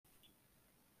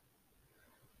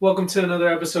Welcome to another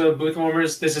episode of Booth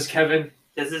Warmers. This is Kevin,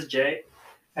 This is Jay.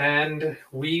 and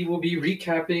we will be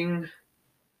recapping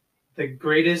the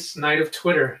greatest night of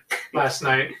Twitter last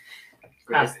night.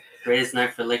 Greatest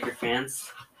night for Laker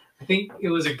fans. I think it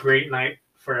was a great night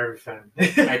for every fan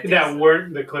think that so.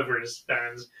 weren't the Clippers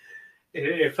fans.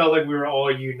 It felt like we were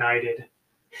all united,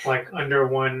 like under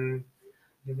one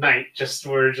night.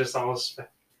 We're just all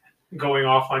going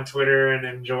off on Twitter and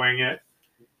enjoying it.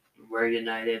 We're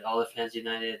united. All the fans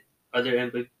united. Other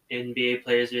NBA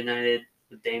players united.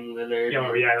 With Dame Lillard.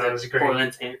 Oh, yeah, that was great.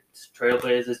 Portland Trail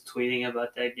Blazers tweeting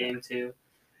about that game too.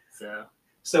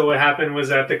 So what happened was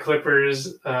that the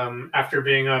Clippers, after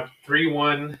being up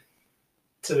 3-1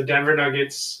 to the Denver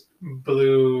Nuggets,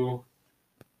 blew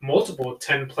multiple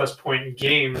 10-plus point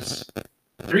games,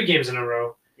 3 games in a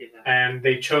row, and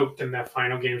they choked in that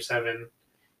final Game 7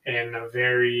 in a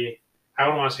very, I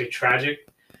don't want to say tragic.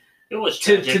 It was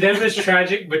tragic. To them it was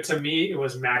tragic, but to me it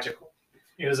was magical.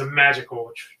 It was a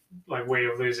magical way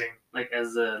of losing. Like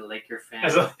as a Laker fan,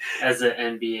 as an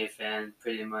NBA fan,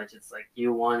 pretty much, it's like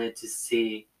you wanted to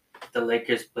see the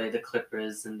Lakers play the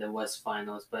Clippers in the West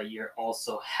Finals, but you're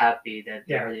also happy that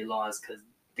they already lost because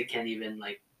they can't even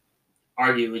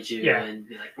argue with you and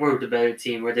be like, we're the better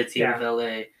team, we're the team of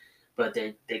LA, but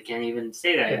they can't even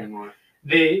say that anymore.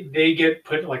 They get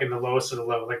put in the lowest of the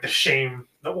low, the shame,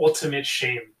 the ultimate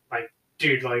shame.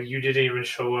 Dude, you didn't even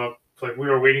show up. We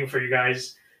were waiting for you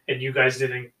guys, and you guys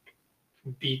didn't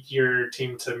beat your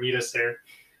team to meet us there.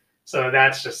 So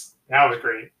that was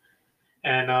great.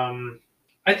 And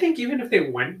I think even if they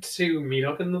went to meet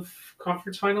up in the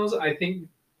conference finals, I think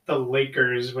the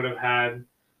Lakers would have had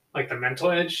the mental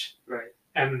edge. Right.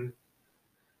 And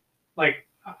I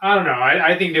don't know.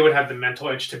 I think they would have the mental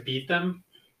edge to beat them.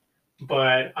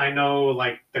 But I know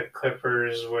the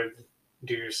Clippers would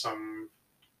do some.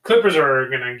 Clippers are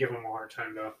going to give them a hard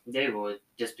time, though. They would,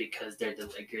 just because they're the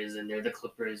Lakers and they're the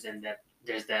Clippers, and that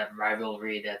there's that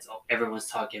rivalry that's everyone's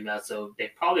talking about. So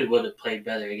they probably would have played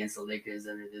better against the Lakers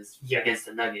than it is against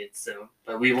the Nuggets. So,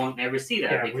 but we won't ever see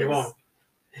that because we won't.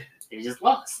 They just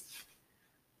lost.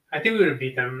 I think we would have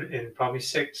beat them in probably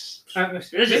 6. Let's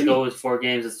just go with 4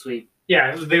 games of sweep.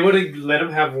 Yeah, they would have let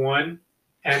them have 1,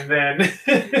 and then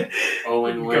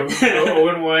 0-1,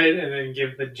 0-1, and then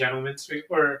give the gentleman sweep.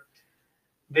 Or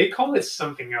they call it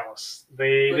something else.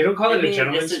 They don't call it a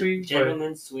gentleman sweep.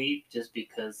 Gentleman sweep, just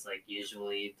because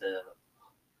usually the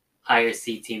higher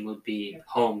seed team would be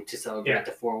home to celebrate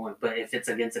the 4-1. But if it's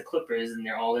against the Clippers and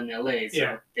they're all in LA,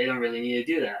 so they don't really need to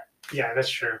do that. Yeah, that's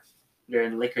true. They're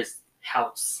in Lakers'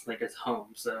 house, Lakers'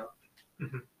 home. So,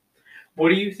 what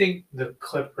do you think the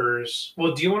Clippers?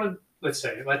 Well, do you want to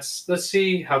let's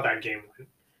see how that game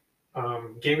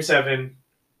went. Game 7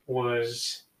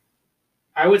 was.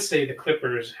 I would say the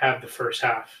Clippers had the first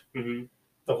half the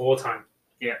whole time.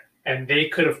 Yeah. And they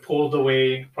could have pulled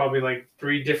away probably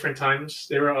 3 different times.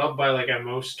 They were up by at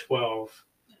most 12.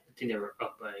 I think they were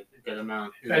up by a good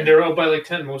amount. And they were up by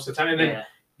 10 most of the time. And then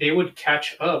they would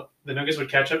catch up. The Nuggets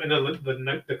would catch up, and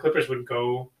the Clippers would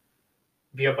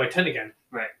be up by 10 again.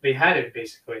 Right. They had it,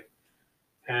 basically.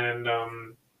 And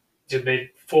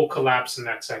they full collapse in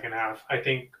that second half. I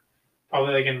think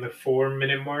probably in the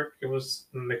 4-minute mark, it was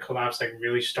when the collapse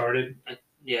really started.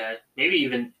 Yeah, maybe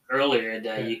even earlier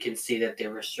that you can see that they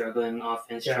were struggling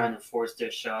offense, trying to force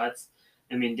their shots.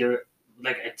 I mean, they were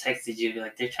I texted you,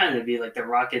 they're trying to be the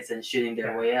Rockets and shooting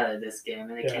their way out of this game,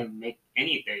 and they can't make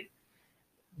anything.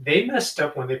 They messed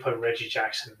up when they put Reggie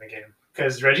Jackson in the game,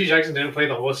 because Reggie Jackson didn't play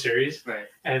the whole series, right?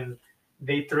 And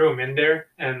they threw him in there,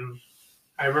 and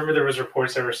I remember there was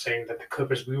reports that were saying that the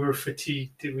Clippers, we were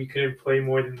fatigued, we couldn't play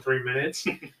more than 3 minutes.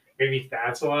 Maybe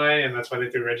that's why, and that's why they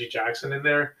threw Reggie Jackson in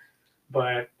there.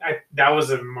 But that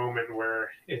was a moment where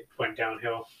it went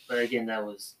downhill. But again, that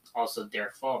was also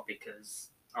their fault, because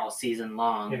all season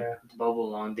long, bubble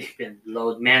long, they've been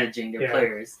load managing their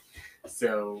players.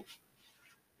 So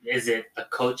is it a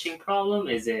coaching problem?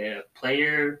 Is it a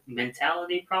player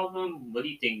mentality problem? What do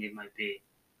you think it might be?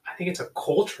 I think it's a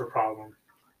culture problem.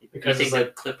 Because you think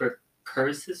the Clipper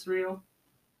curse is real?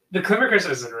 The Clipper curse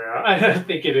isn't real. I don't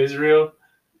think it is real.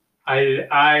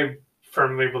 I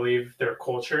firmly believe their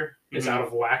culture is out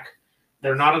of whack.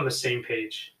 They're not on the same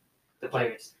page. The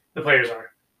players. The players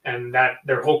are. And that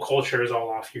their whole culture is all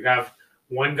off. You have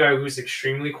one guy who's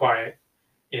extremely quiet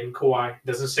in Kawhi,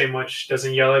 doesn't say much,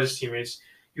 doesn't yell at his teammates.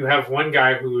 You have one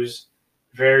guy who's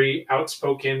very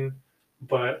outspoken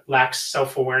but lacks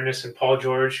self-awareness in Paul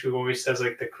George, who always says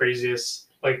the craziest,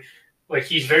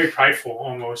 he's very prideful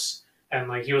almost.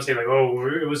 And he will say oh,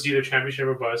 it was either championship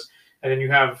or bust. And then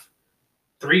you have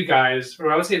 3 guys,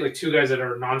 or I would say 2 guys that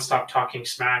are nonstop talking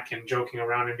smack and joking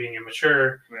around and being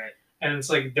immature. Right. and it's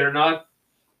like they're not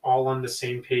all on the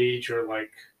same page, or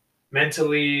like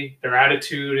mentally their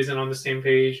attitude isn't on the same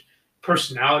page,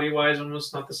 personality wise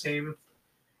almost not the same,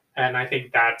 and I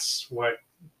think that's what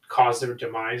caused their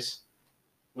demise.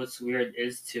 What's weird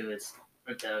is too is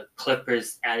the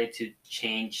Clippers' attitude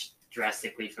changed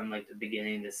drastically from like the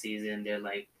beginning of the season. They're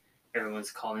like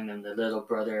everyone's calling them the little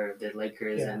brother of the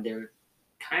Lakers, and they're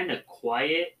kind of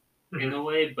quiet in a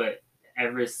way, but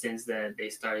ever since that they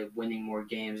started winning more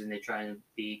games and they try to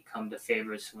become the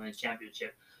favorites to win a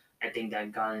championship, I think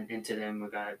that got into them or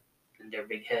got in their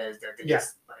big heads that they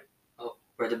just like, oh,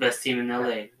 we're the best team in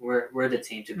LA. We're the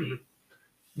team to beat.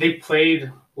 They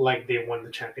played like they won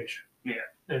the championship. Yeah.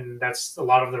 And that's a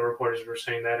lot of the reporters were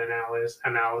saying that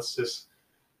analysis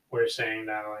were saying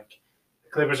that like the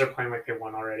Clippers are playing like they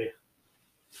won already.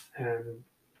 And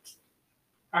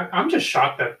I'm just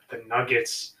shocked that the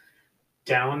Nuggets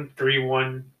down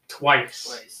 3-1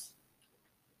 twice.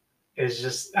 Is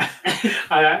just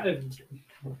the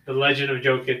legend of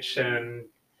Jokic and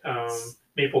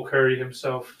Maple Curry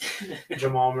himself,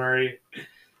 Jamal Murray.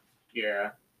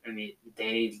 Yeah, I mean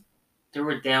they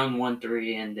were down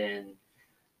 1-3, and then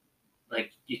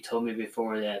like you told me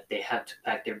before that they had to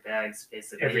pack their bags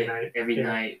basically every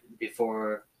night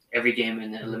before every game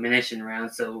in the elimination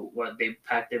round. So what, they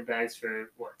packed their bags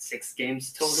for 6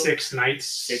 games total? 6 nights.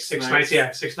 6 nights.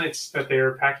 Yeah, 6 nights that they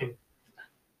were packing.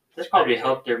 That probably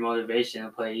helped their motivation to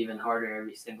play even harder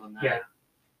every single night. Yeah.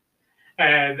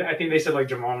 And I think they said like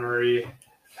Jamal Murray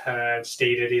had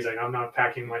stated he's like, I'm not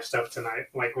packing my stuff tonight,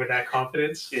 like with that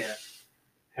confidence. Yeah.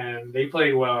 And they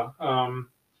played well.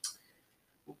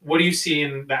 What do you see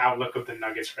in the outlook of the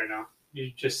Nuggets right now?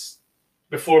 You just,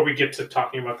 before we get to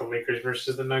talking about the Lakers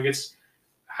versus the Nuggets,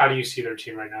 how do you see their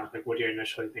team right now? Like, what do you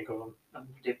initially think of them?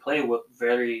 They play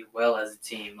very well as a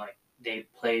team. Like, they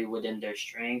play within their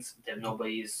strengths. That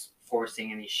nobody's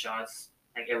forcing any shots.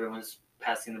 Like, everyone's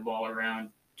passing the ball around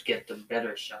to get the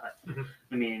better shot. Mm-hmm.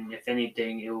 I mean, if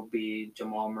anything, it will be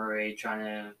Jamal Murray trying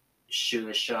to shoot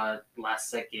a shot last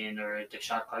second, or if the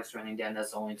shot clock's running down,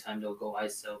 that's the only time they'll go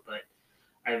ISO. But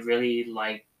I really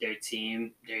like their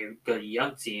team. They're a good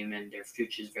young team, and their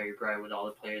future is very bright with all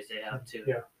the players they have too.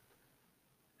 Yeah.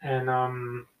 And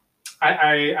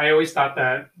I always thought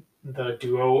that the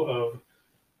duo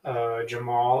of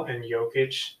Jamal and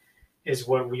Jokic is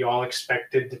what we all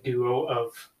expected the duo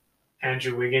of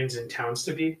Andrew Wiggins and Towns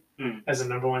to be as a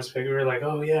number one pick. We were like,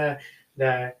 oh yeah,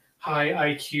 that high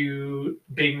IQ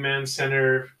big man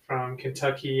center from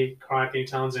Kentucky, Karl Anthony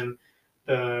Towns, and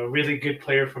the really good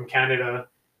player from Canada,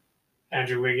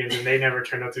 Andrew Wiggins, and they never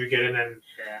turned out to be good. And then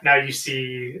now you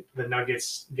see the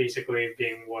Nuggets basically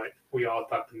being what we all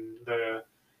thought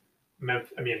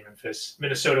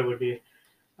Minnesota would be.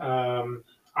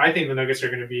 I think the Nuggets are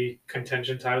going to be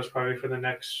contention titles probably for the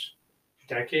next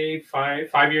decade, 5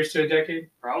 years to a decade.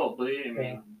 Probably. I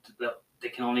mean, they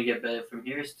can only get better from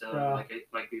here still.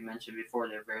 Like we mentioned before,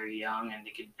 they're very young and they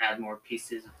can add more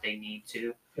pieces if they need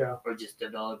to, or just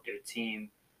develop their team.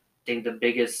 I think the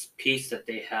biggest piece that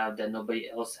they have that nobody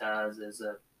else has is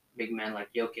a big man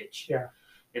like Jokic. Yeah.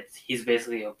 He's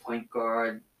basically a point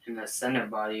guard in a center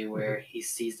body where he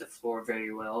sees the floor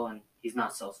very well and he's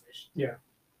not selfish. Yeah.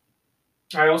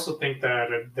 I also think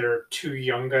that there are 2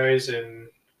 young guys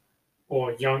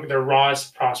they're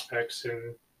rawest prospects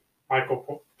in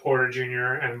Michael Porter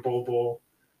Jr. and Bol Bol,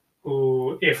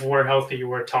 who, if we're healthy,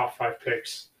 were top 5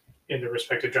 picks in the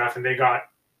respective draft, and they got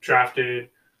drafted.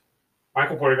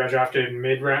 Michael Porter got drafted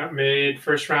mid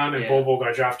first round, and Bol Bol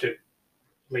got drafted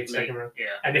late second round. Yeah.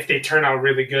 And if they turn out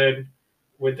really good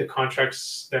with the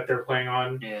contracts that they're playing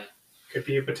on, could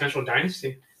be a potential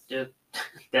dynasty.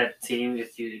 That team,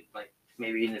 if you like,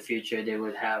 maybe in the future they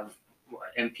would have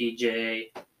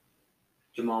MPJ,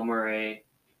 Jamal Murray,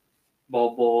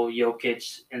 Bol Bol,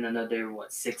 Jokic, and another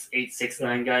 6'8",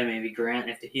 6'9" guy, maybe Grant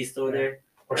if he's still there.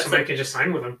 Or somebody could just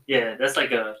sign with him. Yeah, that's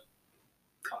like a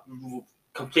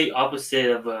complete opposite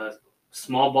of a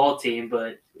small ball team,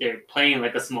 but they're playing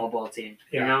like a small ball team.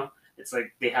 You know, it's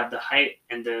like they have the height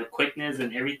and the quickness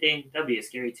and everything. That'd be a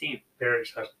scary team. Very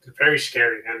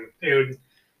scary, and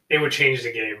it would change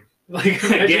the game. Like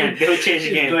again, they would change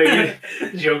the game. Like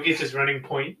Jokic is running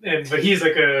point, but he's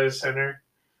like a center.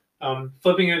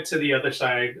 Flipping it to the other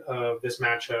side of this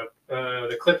matchup,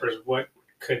 the Clippers. What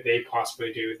could they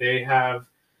possibly do?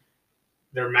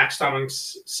 They're maxed out on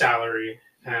salary,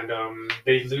 and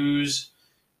they lose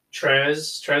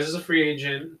Trez. Trez is a free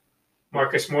agent.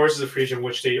 Marcus Morris is a free agent,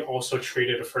 which they also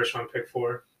traded a first-round pick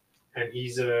for, and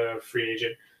he's a free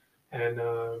agent. And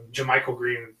JaMychal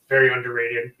Green, very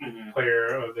underrated player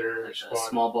of their squad. A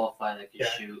small ball five that can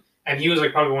shoot. And he was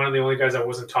like probably one of the only guys that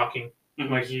wasn't talking.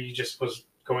 Like he just was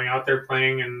going out there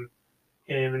playing, and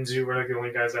him and Zoo were like the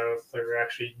only guys that were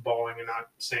actually balling and not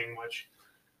saying much.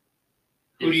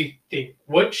 Who do you think?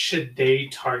 What should they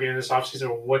target in this offseason,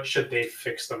 or what should they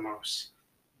fix the most?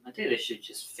 I think they should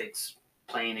just fix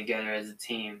playing together as a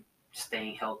team,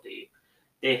 staying healthy.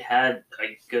 They had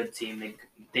a good team.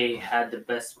 They had the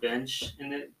best bench in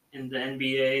the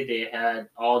NBA. They had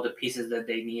all the pieces that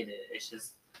they needed. It's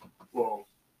just, well,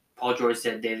 Paul George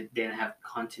said they didn't have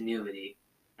continuity.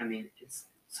 I mean, it's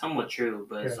somewhat true,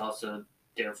 but it's also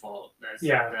their fault. That's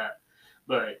that.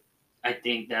 But I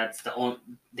think that's the only.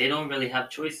 They don't really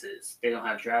have choices. They don't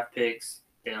have draft picks.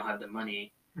 They don't have the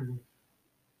money. Mm-hmm.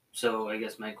 So I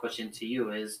guess my question to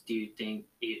you is: do you think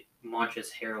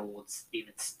Montrezl Harrell will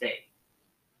even stay?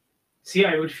 See,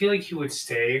 I would feel like he would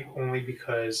stay only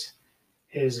because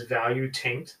his value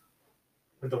tanked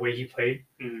with the way he played.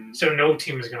 Mm-hmm. So no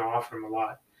team is going to offer him a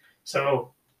lot.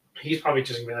 So he's probably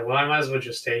just going to be like, well, I might as well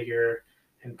just stay here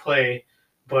and play.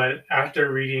 But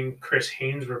after reading Chris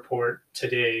Haynes' report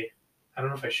today, I don't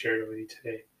know if I shared it with you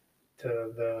today,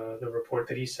 the report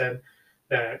that he said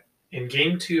that in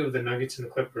Game 2 of the Nuggets and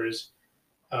the Clippers,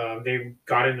 they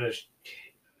got in a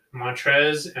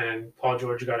Montrez and Paul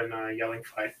George got in a yelling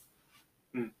fight.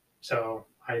 So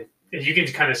you can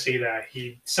kind of see that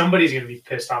somebody's going to be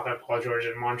pissed off at Paul George,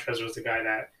 and Montrez was the guy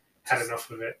that had enough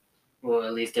of it. Well,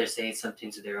 at least they're saying something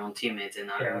to their own teammates and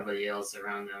not everybody else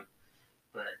around them.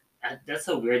 But that's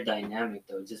a weird dynamic,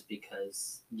 though, just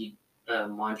because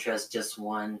Montrez just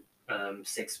won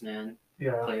Six-Man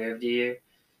Player of the Year.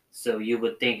 So you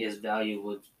would think his value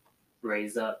would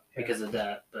raise up because of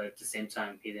that. But at the same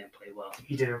time, he didn't play well.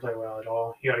 He didn't play well at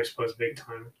all. He got exposed big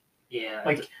time. Yeah.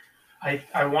 Like,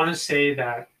 I want to say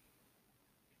that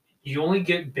you only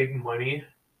get big money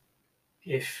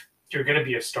if you're going to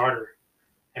be a starter.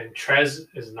 And Trez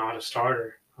is not a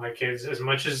starter. Like, as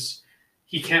much as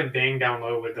he can't bang down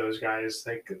low with those guys,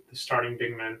 like the starting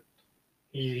big men,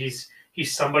 he's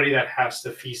somebody that has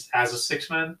to feast as a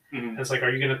six-man. Mm-hmm. And it's like, are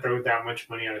you going to throw that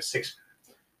much money at a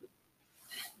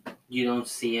six-man? You don't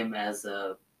see him as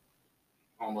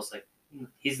almost like,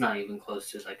 he's not even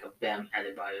close to like a Bam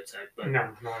Adebayo type. But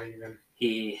no, not even.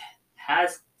 He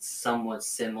has somewhat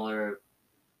similar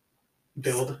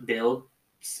build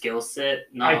skill set,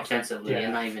 not offensively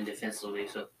and not even defensively.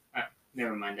 So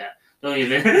never mind that. Don't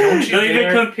even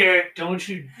compare. Don't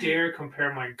you dare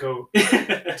compare my GOAT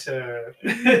to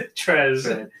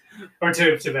Trez or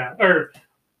to that. Or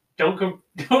don't even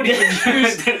mention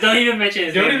his name. Don't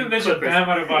even mention Bam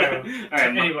Adebayo. All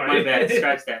right, my bad.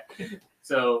 Scratch that.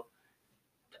 So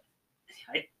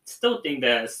I still think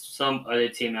that some other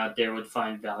team out there would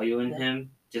find value in him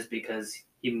just because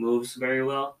he moves very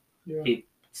well. Yeah. He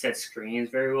sets screens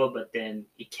very well, but then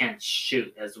he can't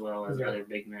shoot as well as other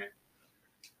big men.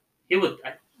 He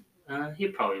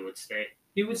probably would stay.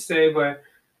 He would stay, but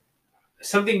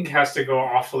something has to go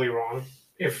awfully wrong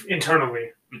if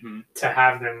internally to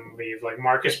have them leave. Like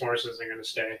Marcus Morris isn't going to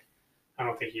stay. I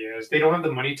don't think he is. They don't have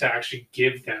the money to actually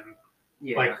give them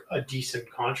like a decent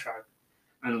contract.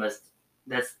 Unless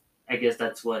I guess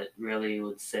that's what really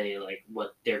would say like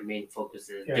what their main focus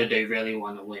is. Yeah. Do they really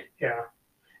want to win? Yeah.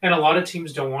 And a lot of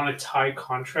teams don't want to tie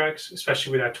contracts,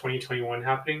 especially with that 2021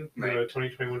 happening, the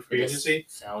 2021 free agency.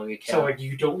 Salary cap. So like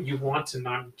you want to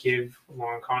not give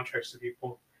long contracts to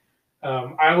people.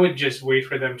 I would just wait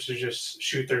for them to just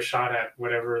shoot their shot at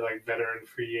whatever like veteran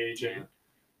free agent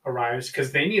arrives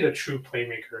because they need a true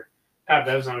playmaker. Pat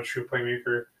Bev's not a true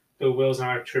playmaker. Bill Will's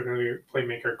not a true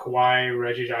playmaker. Kawhi,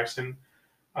 Reggie Jackson.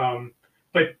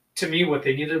 But to me, what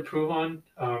they need to improve on,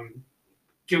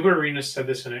 Gilbert Arenas said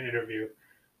this in an interview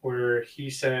where he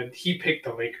said he picked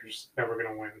the Lakers that were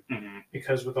going to win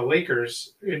because with the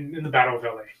Lakers in the Battle of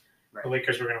LA, the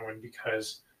Lakers were going to win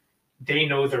because they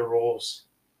know their roles.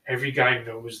 Every guy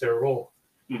knows their role.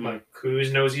 Like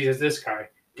Kuz knows he's this guy.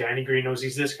 Danny Green knows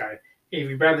he's this guy.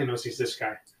 Avery Bradley knows he's this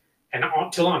guy. And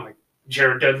till on like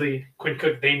Jared Dudley, Quinn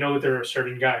Cook, they know they're a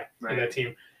certain guy in that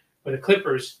team. But the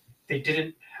Clippers, they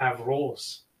didn't have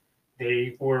roles.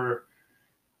 They were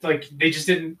like they just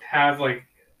didn't have like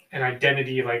an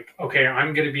identity like, okay,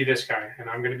 I'm going to be this guy and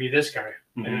I'm going to be this guy.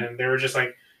 And they were just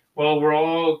like, well, we're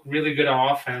all really good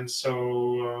at offense,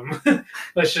 so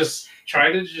let's just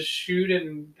try to just shoot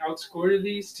and outscore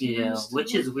these teams. Yeah,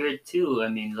 which is weird too. I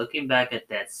mean, looking back at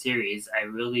that series, I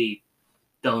really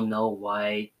don't know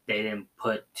why they didn't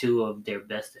put two of their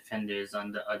best defenders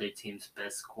on the other team's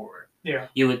best scorer. Yeah.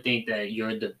 You would think that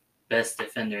you're the best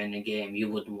defender in the game. You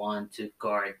would want to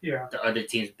guard the other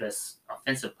team's best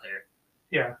offensive player.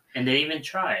 Yeah. And they didn't even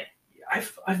try.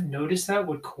 I've noticed that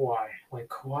with Kawhi. Like,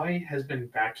 Kawhi has been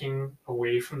backing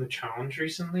away from the challenge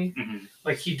recently.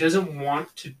 Like, he doesn't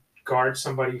want to guard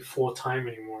somebody full time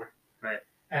anymore. Right.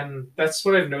 And that's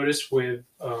what I've noticed with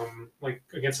like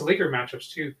against the Laker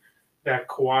matchups too, that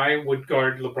Kawhi would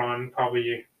guard LeBron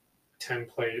probably 10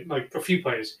 plays, like a few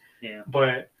plays. Yeah.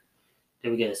 But they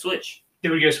would get a switch. They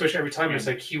would get a switch every time. Yeah. It's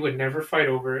like he would never fight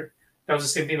over it. That was the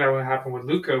same thing that would happen with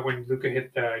Luka when Luka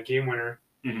hit the game winner.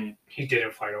 Mm-hmm. He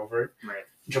didn't fight over it. Right.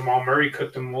 Jamal Murray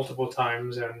cooked him multiple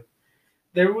times, and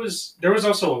there was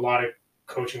also a lot of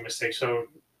coaching mistakes. So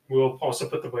we'll also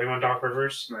put the blame on Doc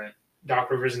Rivers. Right.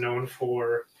 Doc Rivers known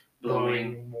for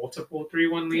blowing multiple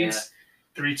 3-1 leads,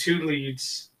 3-2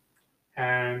 leads,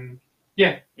 and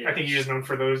I think he's just known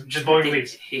for those, just blowing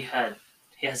leads. He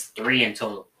has 3 in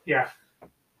total. Yeah.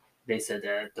 They said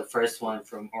that the first one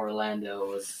from Orlando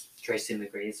was Tracy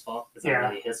McGrady's fault. It's not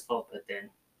really his fault, but then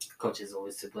coach is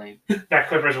always to blame. That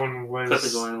Clippers one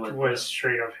was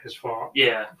straight up his fault.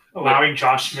 Yeah. Allowing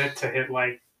Josh Smith to hit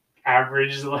like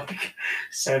average like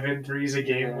 7 threes a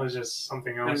game was just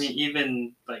something else. I mean,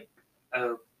 even like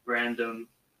a random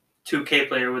 2K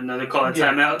player would another call a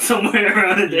timeout somewhere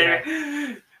around there.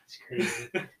 It's crazy.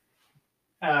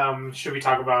 Should we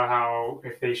talk about how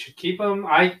if they should keep him?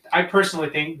 I personally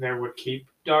think they would keep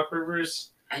Doc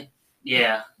Rivers. I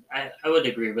would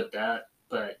agree with that,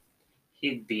 but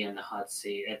he'd be in the hot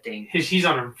seat. I think he's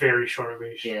on a very short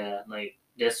leash. Yeah, like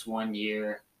this 1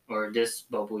 year or this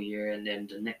bubble year, and then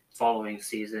the following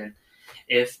season,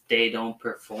 if they don't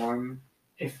perform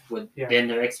within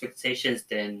their expectations,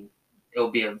 then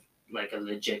it'll be a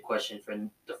legit question for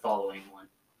the following one.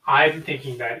 I'm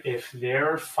thinking that if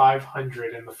they're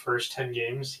 500 in the first 10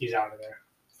 games, he's out of there.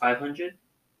 500?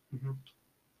 Mm-hmm.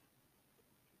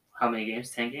 How many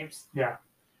games? 10 games? Yeah.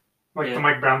 The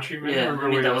Mike Brown treatment? Yeah, I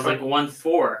mean, that was like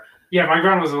 1-4. Yeah, Mike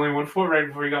Brown was only 1-4 right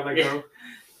before he got let go.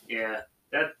 Yeah,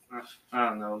 that, I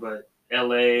don't know, but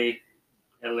LA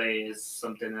is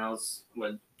something else.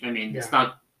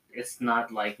 It's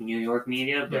not like New York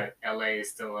media, but LA is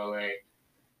still LA.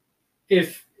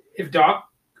 If Doc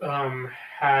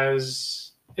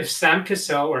if Sam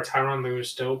Cassell or Tyronn Lue is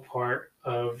still part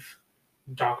of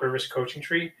Doc Rivers' coaching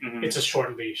tree, it's a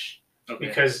short leash. Okay.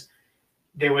 Because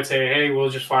they would say, hey, we'll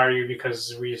just fire you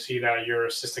because we see that your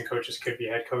assistant coaches could be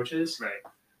head coaches. Right.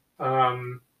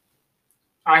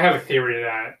 I have a theory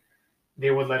that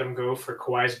they would let him go for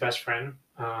Kawhi's best friend.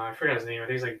 I forgot his name. I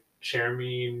think it's like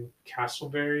Jeremy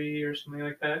Castleberry or something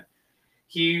like that.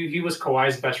 He was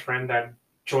Kawhi's best friend that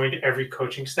joined every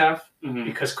coaching staff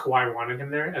because Kawhi wanted him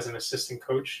there as an assistant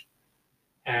coach.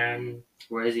 And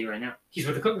where is he right now? He's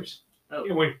with the Clippers.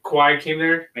 Oh. When Kawhi came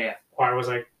there, Kawhi was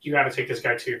like, you got to take this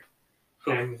guy too.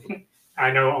 And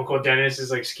I know Uncle Dennis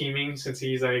is like scheming since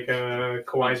he's like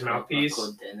Kawhi's mouthpiece.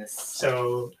 Uncle Dennis.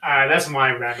 So that's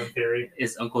my random theory.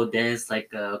 Is Uncle Dennis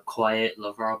like a quiet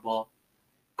LeVar Ball?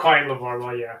 Quiet LeVar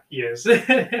Ball, yeah, he is.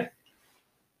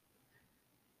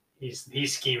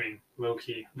 he's scheming low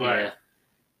key, but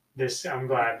this I'm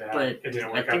glad that it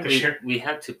didn't work out this year. We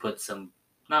had to put some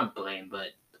not blame, but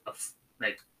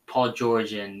like Paul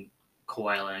George and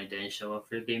Kawhi Leonard didn't show up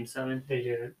for Game 7. They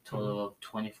didn't. Total of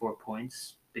 24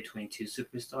 points between two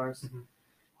superstars.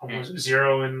 Almost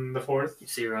 0 in the fourth.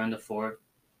 0 in the fourth.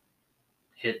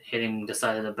 Hitting the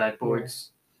side of the backboards.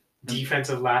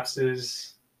 Defensive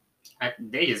lapses.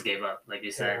 They just gave up, like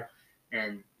you said.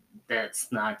 And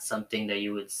that's not something that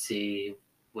you would see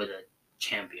with a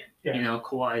champion. Yeah. You know,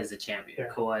 Kawhi is a champion. Yeah.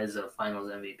 Kawhi is a finals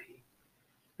MVP.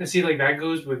 And see, like that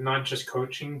goes with not just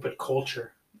coaching, but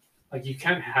culture. Like you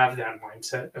can't have that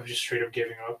mindset of just straight up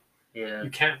giving up. Yeah. You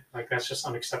can't. Like that's just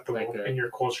unacceptable in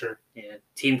your culture. Yeah.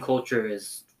 Team culture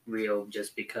is real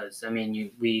just because. I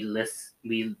mean, we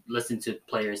listen to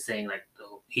players saying like the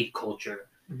Heat culture.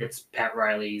 It's Pat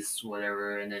Riley's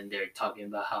whatever, and then they're talking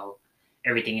about how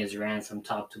everything is ran from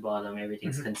top to bottom.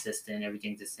 Everything's consistent.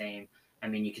 Everything's the same. I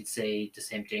mean, you could say the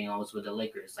same thing always with the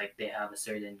Lakers. Like they have a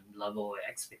certain level of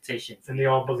expectation. And they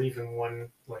all believe in one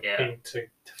thing to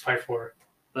fight for.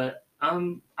 But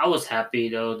I was happy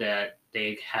though that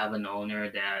they have an owner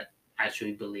that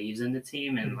actually believes in the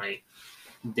team and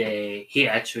he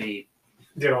actually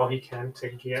did all he can to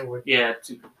get what. Yeah,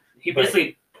 he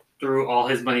basically threw all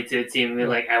his money to the team and be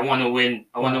like, I want to win.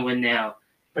 I want to win now.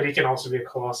 But he can also be a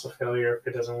colossal failure if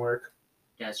it doesn't work.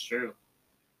 That's true.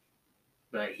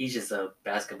 But he's just a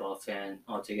basketball fan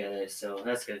altogether, so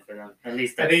that's good for them. At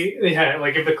least that's...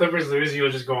 like if the Clippers lose,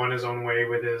 he'll just go on his own way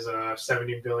with his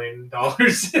 $70 billion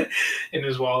in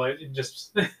his wallet. And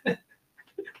just the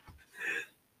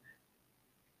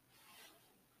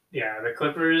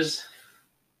Clippers,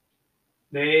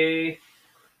 they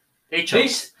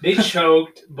choked. They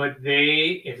choked, but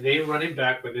if they run it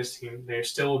back with this team, they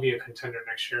still will be a contender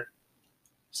next year.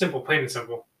 Simple, plain and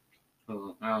simple.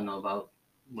 I don't know about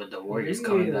with the Warriors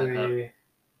coming back up.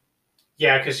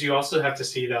 Yeah, because you also have to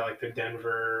see that like the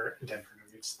Denver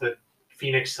Nuggets, the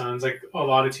Phoenix Suns, like a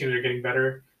lot of teams are getting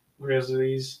better.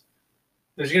 Grizzlies.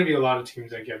 There's going to be a lot of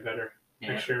teams that get better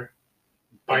next year.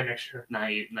 By next year. Now,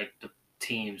 like the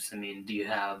teams, I mean, do you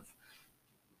have,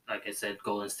 like I said,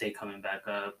 Golden State coming back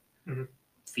up,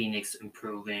 Phoenix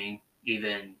improving,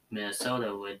 even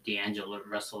Minnesota with D'Angelo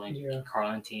Russell and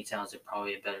Karl-Anthony Towns are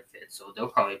probably a better fit. So they'll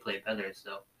probably play better.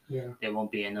 So there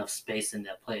won't be enough space in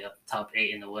that playoff top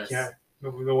 8 in the West. Yeah,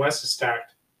 the West is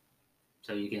stacked.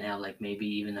 So you can have like maybe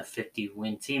even a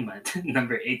 50-win team at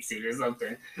number 8 seed or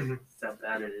something. That's how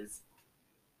bad it is.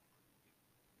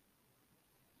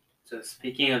 So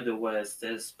speaking of the West,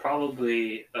 there's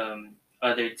probably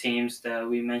other teams that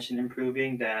we mentioned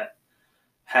improving that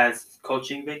has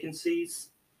coaching vacancies.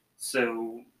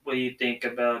 So what do you think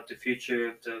about the future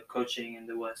of the coaching in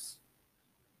the West?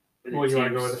 Well, you want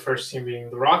to go with the first team being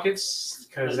the Rockets?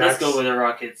 Let's go with the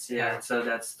Rockets, yeah. So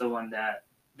that's the one that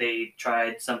they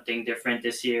tried something different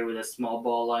this year with a small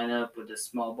ball lineup, with a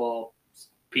small ball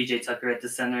PJ Tucker at the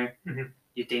center.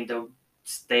 You think they'll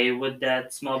stay with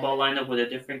that small ball lineup with a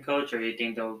different coach, or you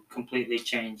think they'll completely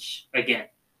change again?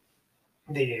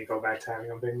 They need to go back to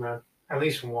having a big man. At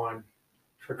least one,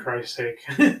 for Christ's sake.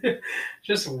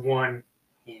 Just one.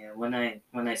 Yeah, when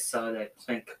I saw that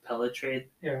Clint Capella trade,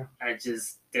 I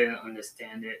just didn't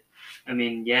understand it. I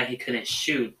mean, yeah, he couldn't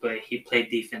shoot, but he played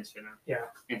defense for them. Yeah.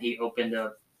 And he opened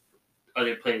up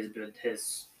other players with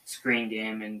his screen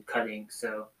game and cutting,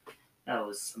 so that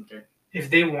was something. If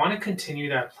they want to continue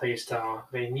that play style,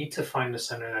 they need to find a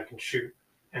center that can shoot.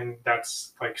 And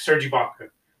that's like Serge Ibaka.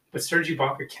 But Serge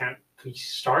Ibaka can't be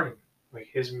starting. Like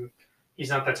he's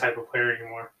not that type of player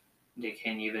anymore. They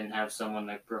can't even have someone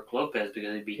like Brook Lopez because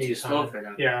it'd be too slow for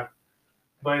them. Yeah.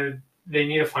 But they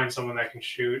need to find someone that can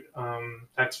shoot.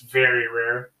 That's very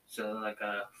rare. So like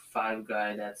a 5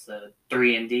 guy that's a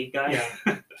 3-and-D guy?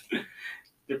 Yeah.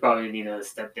 They probably need to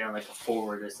step down like a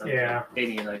forward or something. Yeah. They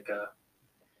need like a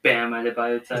Bam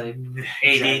Adebayo type.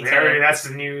 AD type. That's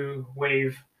the new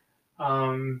wave.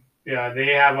 Yeah,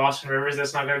 they have Austin Rivers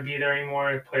that's not going to be there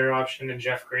anymore, player option, and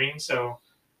Jeff Green. So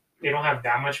they don't have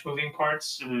that much moving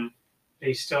parts.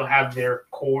 They still have their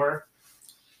core.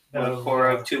 A core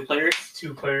of 2 players?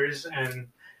 2 players, and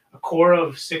a core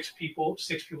of 6 people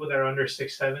that are under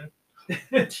 6'7".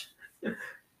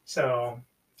 So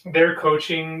their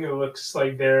coaching, it looks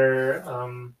like they're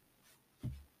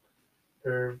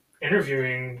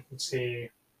interviewing, let's see,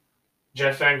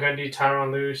 Jeff Van Gundy,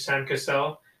 Tyronn Lue, Sam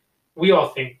Cassell. We all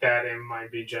think that it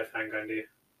might be Jeff Van Gundy.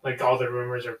 Like, all the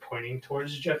rumors are pointing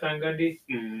towards Jeff Van Gundy.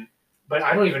 But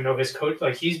I don't even know his coach.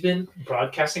 Like, he's been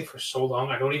broadcasting for so long,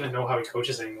 I don't even know how he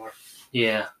coaches anymore.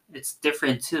 Yeah, it's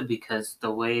different, too, because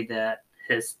the way that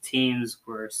his teams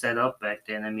were set up back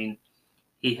then, I mean,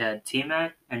 he had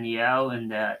T-Mac and Yao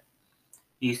and that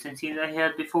Houston team that he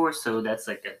had before, so that's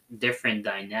like a different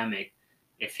dynamic.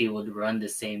 If he would run the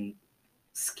same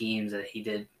schemes that he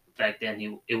did back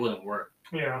then, it wouldn't work.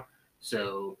 Yeah.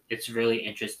 So it's really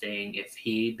interesting if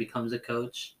he becomes a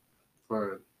coach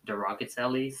for the Rockets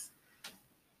at least.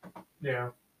 Yeah.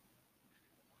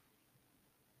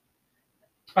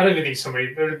 I don't even think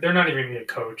somebody... They're not even going to get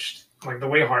coached. Like, the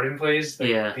way Harden plays,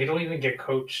 they don't even get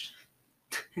coached.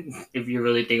 If you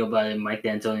really think about it, Mike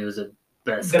D'Antoni was the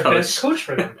best coach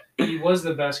for them. He was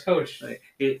the best coach. Like,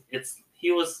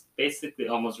 he was basically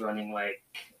almost running like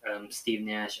Steve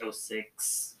Nash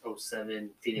 06, 07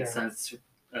 Phoenix Suns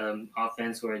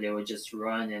offense, where they would just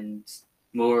run and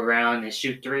move around and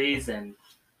shoot threes. And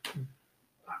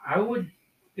I would,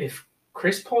 if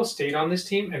Chris Paul stayed on this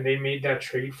team and they made that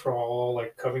trade for all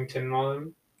like Covington and all of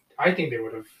them, I think they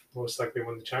would have most likely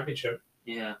won the championship.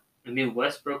 Yeah. I mean,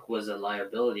 Westbrook was a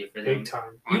liability for them. Big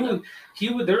time. He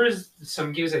would. There is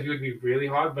some games that he would be really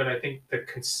hot, but I think the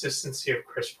consistency of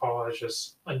Chris Paul is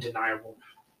just undeniable.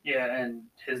 Yeah, and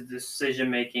his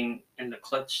decision making in the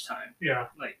clutch time. Yeah,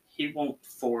 like he won't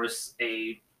force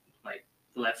a like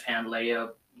left hand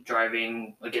layup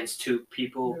driving against 2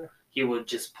 people. Yeah. He would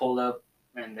just pull up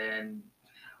and then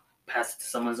pass it to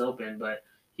someone's open. But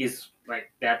he's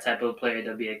like that type of player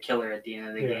that'll be a killer at the end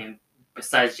of the game.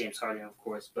 Besides James Harden, of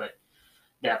course, but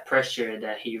that pressure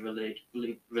that he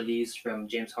released from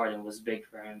James Harden was big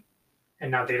for him.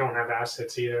 And now they don't have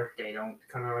assets either. They don't.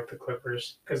 Kind of like the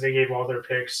Clippers, because they gave all their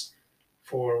picks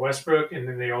for Westbrook, and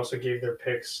then they also gave their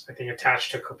picks, I think,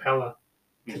 attached to Capella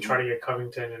to try to get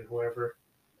Covington and whoever.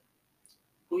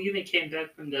 Who even came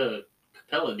back from the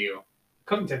Capella deal?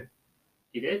 Covington.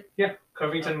 He did? Yeah.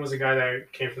 Covington was the guy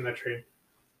that came from that trade.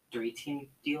 3-team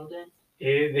deal then?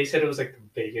 They said it was like the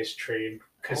biggest trade,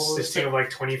 consisting of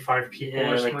like 25 people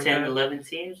or something like 10, 11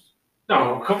 teams?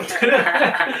 No, come on.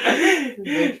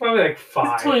 Probably like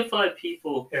 5. It's 25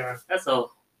 people. Yeah. That's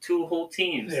 2 whole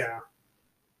teams. Yeah.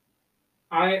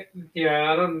 I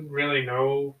don't really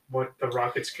know what the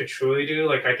Rockets could truly do.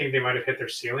 Like, I think they might have hit their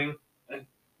ceiling.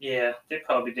 Yeah, they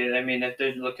probably did. I mean, if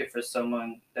they're looking for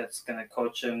someone that's going to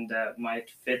coach them that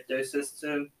might fit their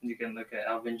system, you can look at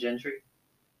Alvin Gentry.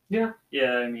 Yeah.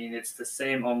 Yeah, I mean, it's the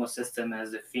same almost system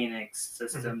as the Phoenix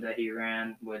system that he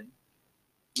ran with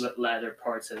latter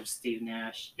parts of Steve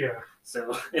Nash. Yeah.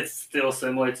 So it's still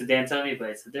similar to D'Antoni,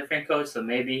 but it's a different coach, so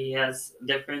maybe he has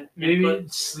different Maybe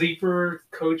input. sleeper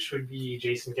coach would be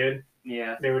Jason Kidd.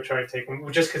 Yeah. They would try to take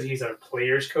him just because he's a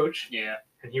player's coach. Yeah.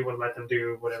 And he would let them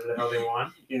do whatever the hell they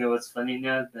want. You know what's funny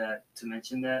now to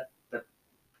mention that? The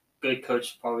good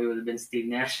coach probably would have been Steve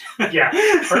Nash. Yeah.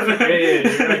 Perfect. Yeah,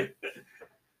 you're right.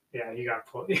 Yeah, he got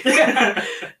pulled. Yeah,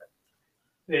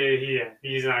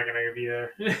 he's not going to be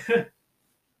there.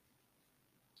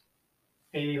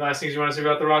 Any last things you want to say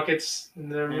about the Rockets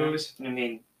and their moves? I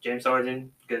mean, James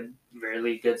Harden,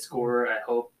 really good scorer. I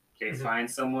hope they find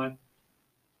someone.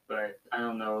 But I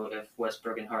don't know if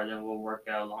Westbrook and Harden will work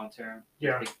out long term.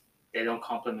 Yeah. They don't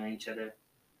complement each other.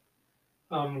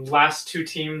 Last 2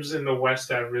 teams in the West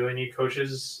that really need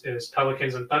coaches is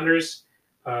Pelicans and Thunders.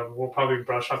 We'll probably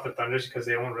brush off the Thunders because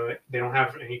they don't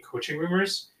have any coaching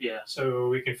rumors. Yeah. So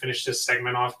we can finish this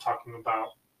segment off talking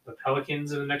about the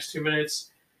Pelicans in the next 2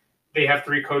 minutes. They have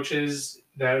 3 coaches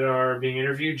that are being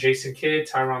interviewed: Jason Kidd,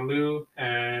 Tyronn Lue,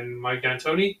 and Mike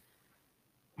D'Antoni.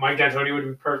 Mike D'Antoni would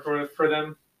be perfect for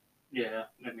them. Yeah,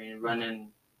 I mean, run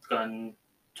and gun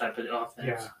type of offense.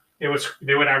 Yeah,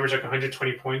 they would average like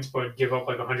 120 points, but give up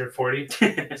like 140.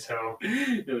 So,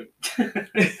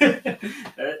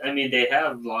 I mean, they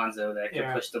have Lonzo that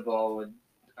can push the ball with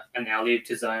an alley-oop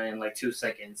to Zion in like 2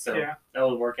 seconds, so that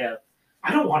would work out.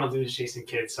 I don't want to lose Jason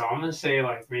Kidd, so I'm gonna say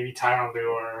like maybe Tyronn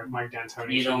Lue or Mike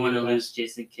D'Antoni. You don't want to lose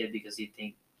Jason Kidd because you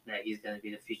think that he's gonna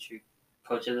be the future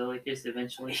coach of the Lakers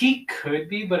eventually. He could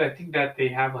be, but I think that they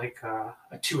have like a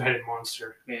 2-headed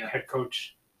monster head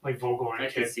coach, like Vogel and I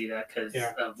Kidd. can see that because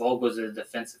Vogel's a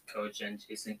defensive coach and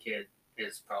Jason Kidd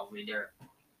is probably their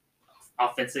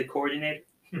offensive coordinator.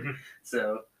 Mm-hmm.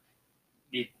 So,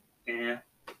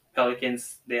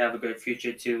 Pelicans, they have a good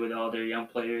future too with all their young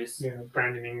players. Yeah,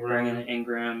 Brandon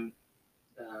Ingram.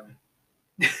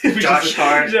 Josh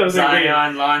Hart,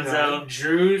 Zion, Lonzo.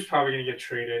 Drew's probably going to get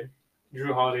traded.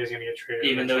 Drew Holiday is going to get traded.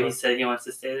 Even though he said he wants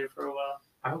to stay there for a while.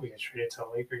 I hope he gets traded to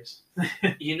the Lakers.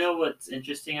 You know what's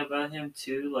interesting about him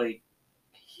too? Like,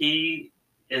 he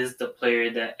is the player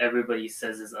that everybody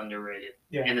says is underrated.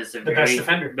 Yeah, and is the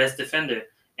best defender.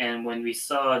 And when we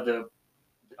saw the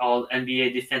all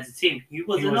NBA defensive team, he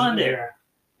wasn't on there.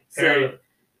 Yeah. Very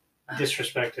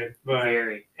disrespected, but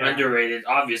very underrated,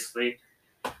 obviously.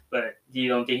 But you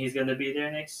don't think he's going to be there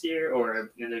next year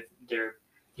or in their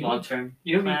long term?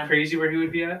 You know what'd be crazy where he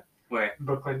would be at? Where?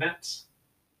 Brooklyn Nets.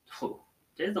 Oh,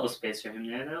 there's no space for him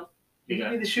there, though. He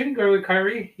can be the shooting guard with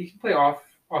Kyrie. He can play off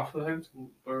of him.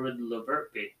 Where would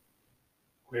LeVert be?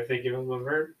 Where if they give him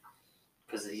LeVert?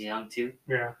 Because he's young too.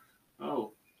 Yeah.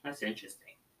 Oh, that's interesting.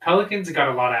 Pelicans got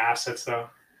a lot of assets though,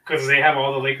 because they have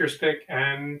all the Lakers pick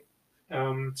and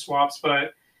swaps,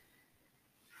 but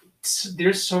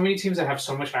there's so many teams that have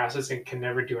so much assets and can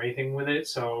never do anything with it.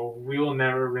 So we will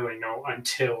never really know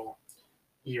until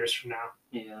years from now.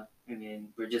 Yeah, I mean,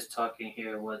 we're just talking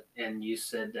here. And you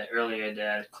said that earlier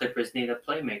that Clippers need a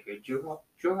playmaker. Drew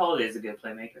Holiday is a good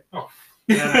playmaker. Oh,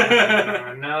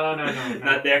 no.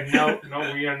 Not there. No,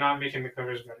 we are not making the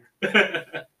Clippers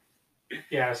better.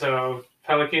 Yeah, so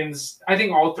Pelicans, I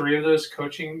think all 3 of those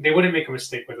coaching, they wouldn't make a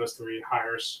mistake with those 3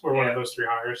 hires or one of those 3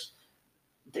 hires.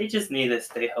 They just need to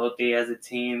stay healthy as a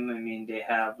team. I mean, they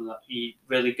have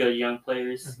really good young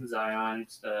players. Mm-hmm.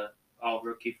 Zion's the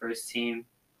all-rookie first team.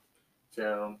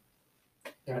 So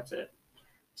that's it.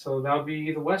 So that'll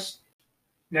be the West.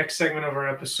 Next segment of our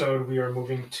episode, we are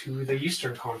moving to the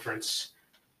Eastern Conference.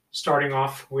 Starting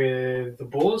off with the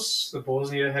Bulls. The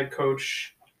Bulls need a head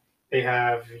coach. They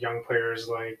have young players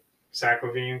like Zach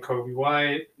LaVine, Kobe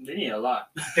White. They need a lot.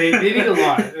 They need a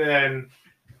lot. And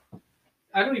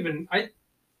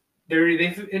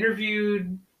they've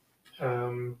interviewed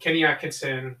Kenny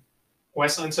Atkinson,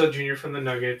 Wes Unseld Jr. from the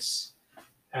Nuggets,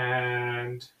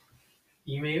 and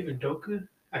Ime Udoka.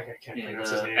 I can't pronounce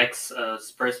his name.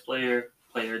 Ex-Spurs player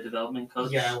development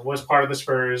coach. Yeah, was part of the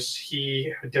Spurs.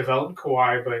 He developed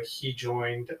Kawhi, but he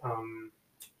joined.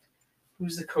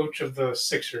 Who's the coach of the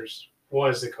Sixers?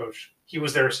 Was the coach. He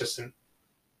was their assistant.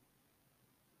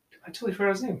 I totally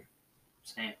forgot his name.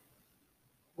 Same.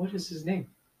 What is his name?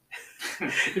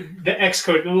 The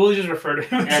ex-coach. We'll just refer to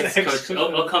him as ex-coach.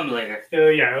 It'll come later.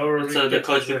 Yeah. So the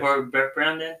coach before Brett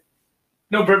Brown then?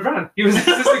 No, Brett Brown. He was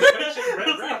assistant coach of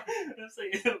Brett Brown. I was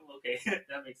like, okay,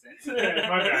 that makes sense. Yeah,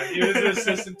 my bad. He was the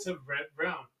assistant to Brett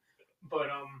Brown. But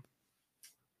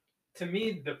to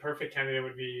me, the perfect candidate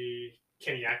would be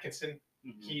Kenny Atkinson.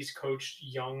 Mm-hmm. He's coached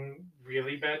young,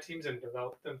 really bad teams and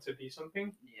developed them to be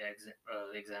something. Yeah,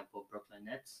 example, Brooklyn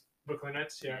Nets. Brooklyn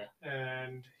Nets, yeah.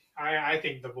 And I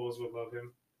think the Bulls would love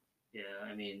him. Yeah,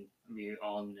 I mean, we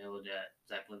all know that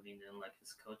Zach LaVine didn't like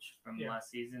his coach from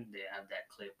last season. They have that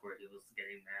clip where he was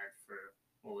getting mad for,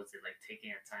 what was it, like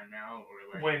taking a timeout or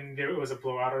like... When it was a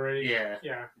blowout already? Yeah.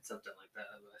 Yeah. Something like that,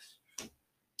 but...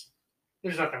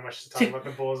 There's not that much to talk about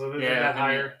the Bulls other than that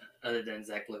hire. Other than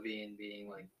Zach LaVine being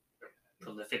like a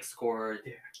prolific scorer,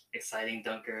 exciting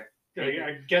dunker. Yeah,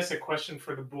 I guess a question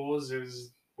for the Bulls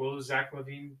is, will Zach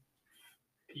LaVine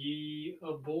be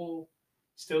a Bull,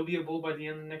 still be a Bull by the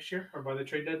end of next year or by the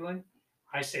trade deadline?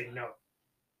 I say no.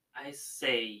 I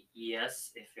say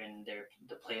yes if in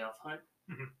the playoff hunt,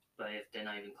 but if they're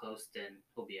not even close, then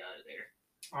he'll be out of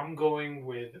there. I'm going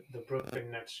with the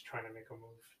Brooklyn Nets trying to make a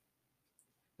move.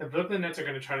 The Brooklyn Nets are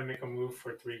going to try to make a move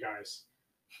for 3 guys.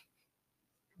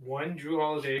 1, Jrue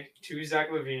Holiday. 2, Zach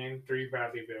LaVine. 3,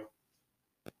 Bradley Beal.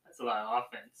 That's a lot of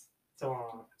offense. It's a lot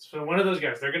of offense. So one of those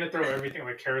guys, they're going to throw everything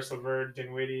like Caris LeVert,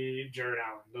 Dinwiddie, Jared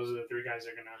Allen. Those are the 3 guys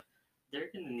they're going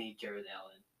to need Jared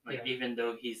Allen. Like, even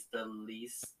though he's the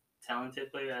least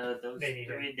talented player out of those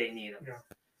 3, they need him. Yeah.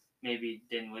 Maybe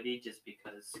Dinwiddie just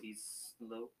because he's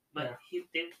low. But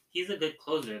he's a good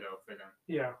closer, though, for them.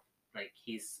 Yeah. Like,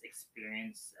 he's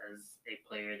experienced as a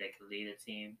player that could lead a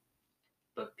team.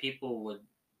 But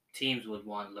teams would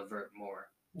want LeVert more.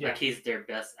 Yeah. Like, he's their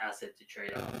best asset to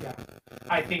trade off. Yeah.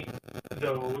 I think,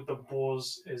 though, the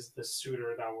Bulls is the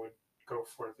suitor that would go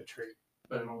for the trade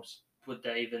the most. Would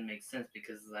that even make sense?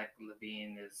 Because Zach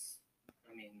LaVine is,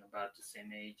 about the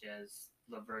same age as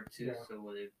LeVert, too. Yeah. So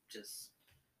would it just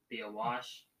be a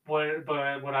wash? But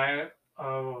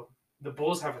the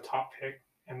Bulls have a top pick.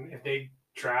 And if they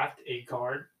draft a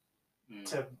guard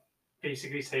to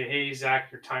basically say, hey,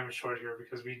 Zach, your time is short here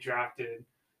because we drafted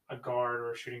a guard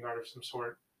or a shooting guard of some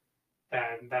sort,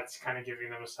 then that's kind of giving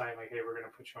them a sign like, hey, we're going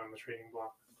to put you on the trading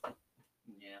block.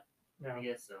 Yeah, I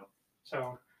guess so.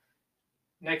 So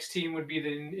next team would be the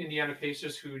Indiana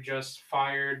Pacers, who just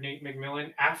fired Nate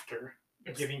McMillan after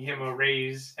giving him a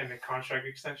raise and a contract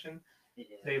extension.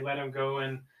 Yeah. They let him go,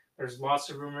 and there's lots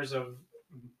of rumors of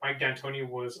Mike D'Antoni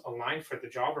was aligned for the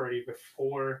job already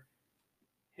before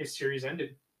his series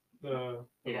ended. The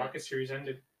Rocket series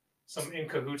ended. Some in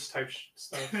cahoots type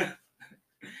stuff.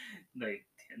 Like,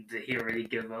 did he already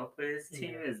give up with his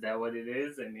team? Yeah. Is that what it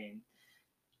is?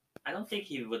 I don't think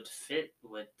he would fit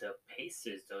with the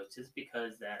Pacers, though, just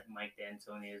because that Mike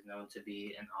D'Antoni is known to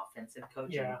be an offensive coach.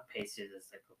 Yeah. And Pacers is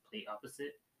the complete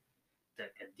opposite.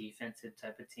 Like a defensive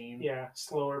type of team. Yeah,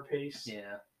 slower pace.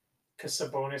 Yeah. Because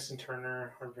Sabonis and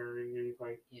Turner are very,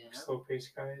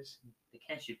 slow-paced guys. They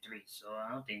can't shoot 3, so I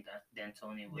don't think that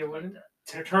D'Antoni would like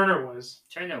that. Turner was,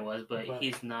 but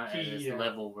he's not at this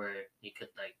level where he could,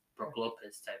 like, Brook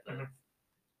Lopez type of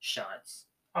shots.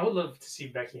 I would love to see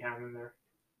Becky Hammond there.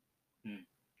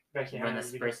 Becky Hammond. Run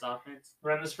the Spurs offense?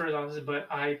 Run the Spurs offense, but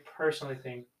I personally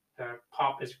think that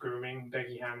Pop is grooming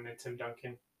Becky Hammond and Tim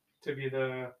Duncan to be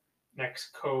the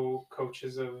next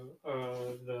co-coaches of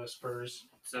the Spurs.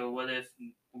 So what if,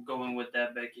 going with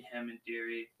that Becky Hammond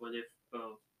theory, what if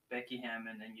Becky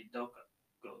Hammond and Udoka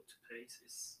go to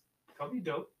Pacers? That'd be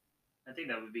dope. I think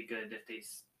that would be good if they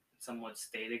somewhat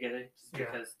stay together, just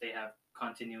because they have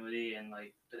continuity and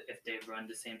like if they run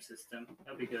the same system,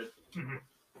 that'd be good. Mm-hmm.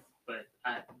 But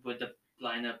with the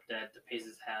lineup that the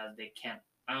Pacers have, they can't.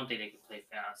 I don't think they can play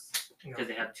fast because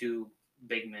they have 2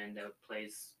 big men that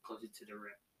plays closer to the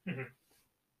rim. Mm-hmm.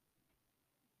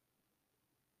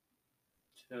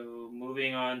 So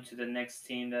moving on to the next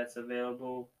team that's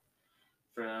available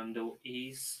from the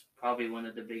East, probably one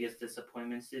of the biggest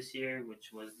disappointments this year,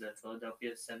 which was the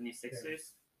Philadelphia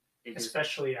 76ers. Yeah.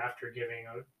 Especially after giving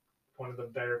out one of the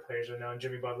better players right now,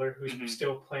 Jimmy Butler, who's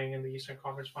still playing in the Eastern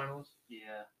Conference Finals.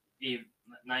 Yeah.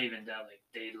 Not even that, like,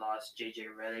 they lost J.J.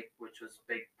 Redick, which was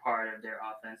a big part of their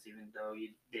offense, even though you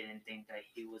didn't think that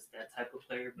he was that type of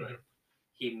player, but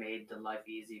he made the life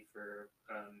easy for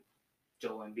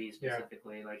Joel Embiid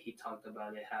specifically. Yeah. Like, he talked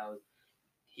about it, how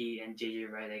he and J.J.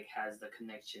 Redick has the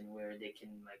connection where they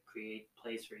can, like, create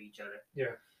plays for each other.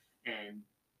 Yeah. And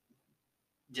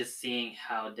just seeing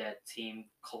how that team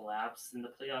collapsed in the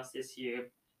playoffs this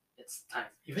year, it's time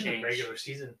to change. Even the regular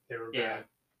season, they were bad.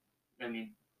 I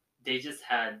mean, they just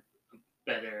had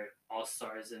better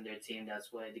all-stars in their team. That's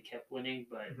why they kept winning.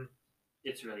 But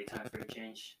it's really time for a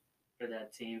change for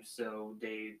that team. So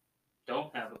they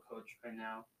don't have a coach right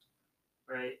now,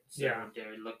 right? So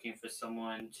they're looking for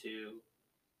someone to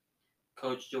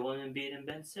coach Joel Embiid and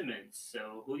Ben Simmons.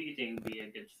 So who do you think would be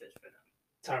a good fit for them?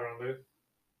 Tyronn Lue.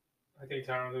 I think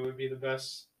Tyronn Lue would be the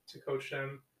best to coach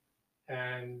them,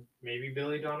 and maybe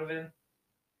Billy Donovan.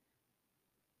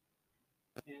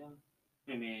 Yeah,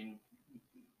 I mean,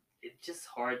 it's just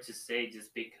hard to say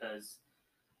just because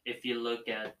if you look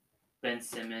at Ben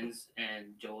Simmons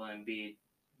and Joel Embiid,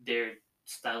 their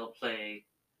style of play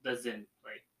doesn't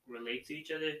like relate to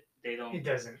each other. They don't. It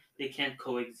doesn't. They can't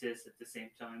coexist at the same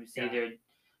time. It's either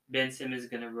Ben Simmons is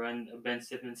gonna run a Ben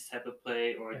Simmons type of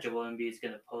play, or Joel Embiid is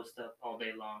gonna post up all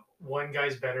day long. One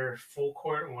guy's better full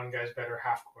court, and one guy's better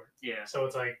half court. Yeah. So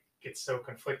it's like it's so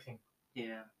conflicting.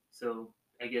 Yeah. So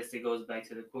I guess it goes back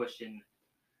to the question: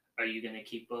 are you gonna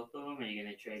keep both of them? Are you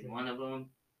gonna trade one of them?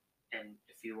 And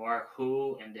if you are,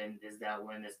 who? And then is that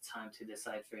when it's time to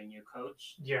decide for a new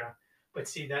coach? Yeah, but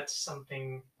see, that's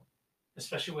something,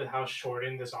 especially with how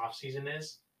shortened this offseason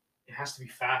is, it has to be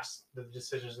fast, the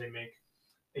decisions they make.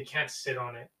 They can't sit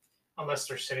on it unless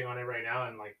they're sitting on it right now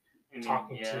and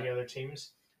talking to the other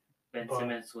teams. Ben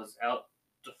Simmons was out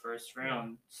the first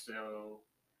round, so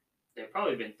they've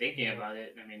probably been thinking about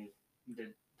it. I mean, they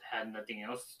had nothing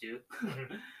else to do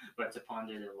but to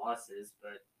ponder their losses.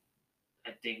 But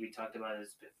I think we talked about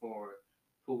this before.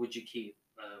 Who would you keep,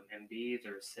 Embiid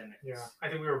or Simmons? Yeah, I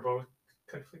think we were both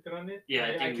conflicted on it.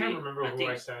 Yeah, I can't remember who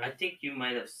I said. I think you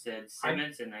might have said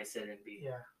Simmons, and I said Embiid.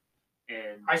 Yeah.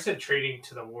 And I said trading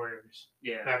to the Warriors.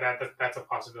 Yeah. That's a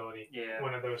possibility. Yeah.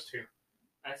 One of those two.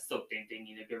 I still think they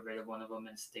need to get rid of one of them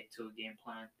and stick to a game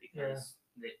plan because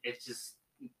it just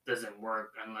doesn't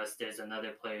work unless there's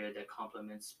another player that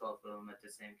complements both of them at the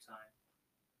same time.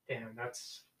 Damn,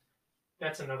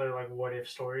 that's another what if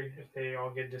story if they all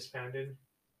get disbanded.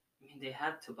 I mean, they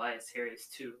have Tobias Harris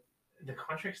too. The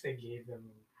contracts they gave them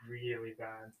really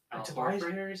bad. And Tobias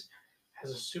Harris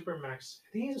has a super max.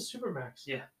 I think he's a super max.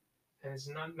 Yeah. And it's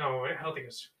not. No, I don't think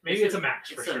it's. Maybe it's a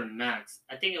max for sure. It's a max.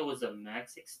 I think it was a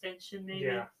max extension. Maybe.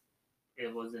 Yeah.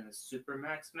 It wasn't a super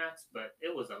max, but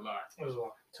it was a lot. It was a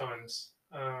lot, tons.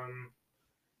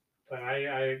 But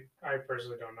I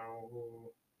personally don't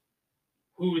know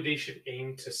who they should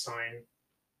aim to sign.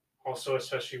 Also,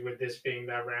 especially with this being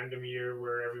that random year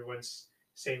where everyone's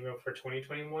saving up for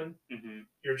 2021,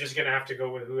 you're just gonna have to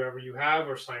go with whoever you have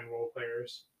or sign role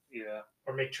players. Yeah.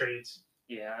 Or make trades.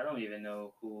 Yeah, I don't even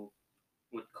know who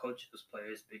would coach those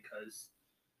players because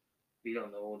we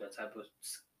don't know the type of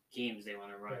schemes they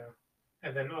want to run. Yeah.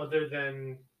 And then other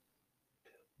than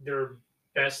their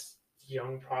best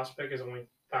young prospect is only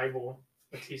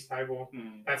Matisse Thybulle.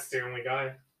 That's the only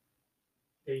guy.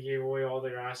 They gave away all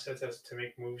their assets as to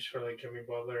make moves for Jimmy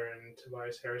Butler and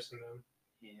Tobias Harris and them.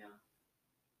 Yeah.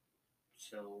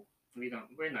 So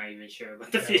we're not even sure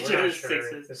about the future of the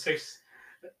Sixers. The Sixers,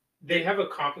 they have a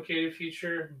complicated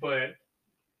future, but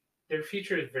their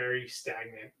future is very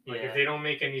stagnant. If they don't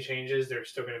make any changes, they're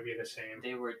still going to be the same.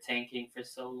 They were tanking for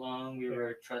so long. We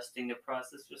were trusting the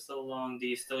process for so long. Do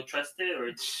you still trust it,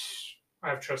 or? I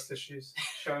have trust issues.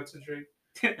 Shout out to Drake.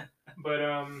 But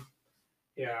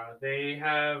yeah, they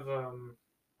have a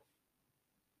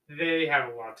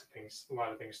lot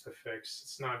of things to fix.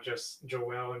 It's not just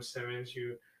Joel and Simmons.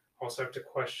 You also have to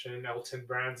question Elton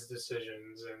Brand's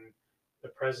decisions and the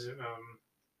president.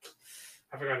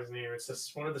 I forgot his name. It's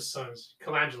just one of the sons,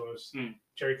 Colangelo's,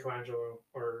 Jerry Colangelo,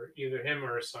 or either him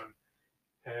or his son.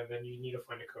 And then you need to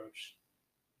find a coach.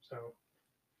 So,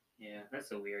 yeah,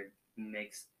 that's a weird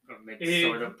mix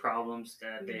sort of problems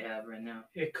that they have right now.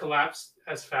 It collapsed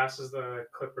as fast as the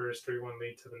Clippers 3-1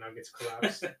 lead to the Nuggets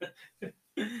collapsed.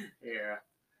 Yeah.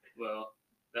 Well,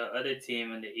 the other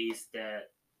team in the East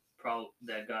that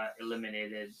got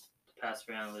eliminated the past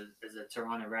round is the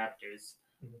Toronto Raptors.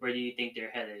 Where do you think they're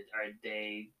headed? Are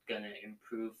they going to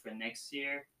improve for next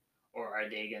year? Or are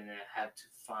they going to have to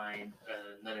find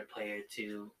another player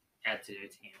to add to their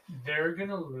team? They're going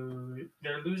to lose.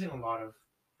 They're losing a lot of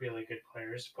really good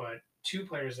players, but two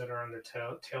players that are on the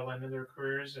tail end of their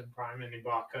careers in prime, and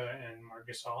Ibaka and Marc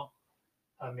Gasol.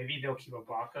 Maybe they'll keep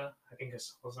Ibaka. I think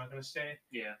Gasol's not going to stay.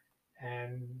 Yeah.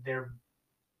 And they're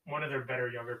one of their better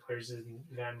younger players is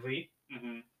Van Vliet.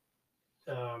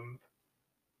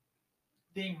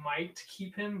 They might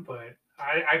keep him, but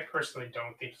I personally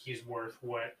don't think he's worth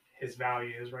what his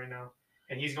value is right now.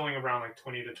 And he's going around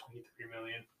 20 to 23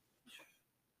 million.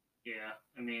 Yeah,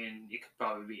 I mean, it could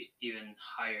probably be even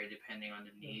higher depending on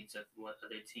the needs of what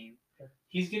other team. Yeah.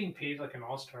 He's getting paid like an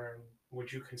all-star.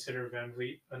 Would you consider Van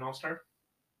Vliet an all-star?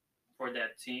 For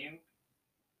that team?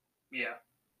 Yeah.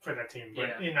 For that team,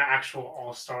 but in the actual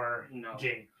All-Star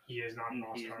game, he is not an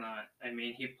All-Star. He is not. I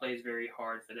mean, he plays very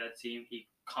hard for that team. He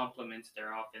complements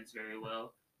their offense very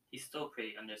well. He's still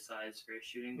pretty undersized for a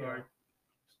shooting guard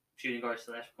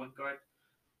 / point guard,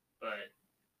 but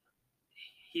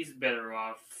he's better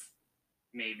off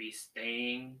maybe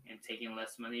staying and taking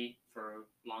less money for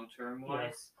long-term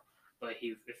wise. But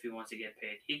if he wants to get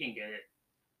paid, he can get it.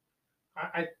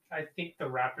 I think the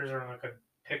Raptors are in like a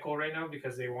pickle right now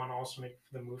because they want to also make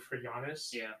the move for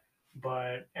Giannis. Yeah.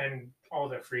 And all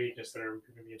the free agents that are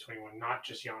going to be at 21, not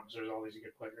just Giannis. There's all these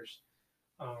good players.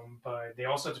 But they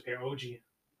also have to pay OG.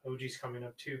 OG's coming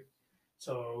up too.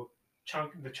 So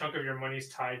the chunk of your money is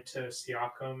tied to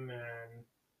Siakam and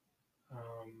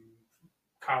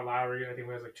Kyle Lowry. I think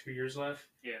he has like 2 years left.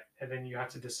 Yeah. And then you have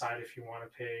to decide if you want to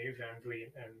pay Van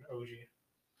Vliet and OG.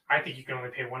 I think you can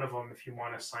only pay one of them if you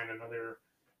want to sign another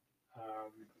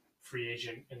free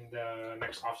agent in the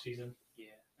next offseason.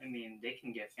 Yeah, I mean, they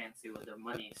can get fancy with the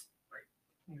money,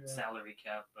 salary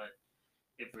cap, but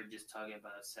if we're just talking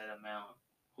about a set amount,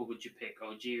 who would you pick,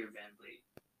 OG or Van Vliet?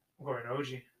 I'm going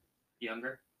OG.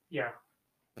 Younger? Yeah.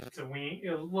 So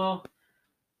well,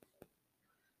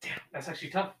 damn, that's actually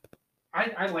tough.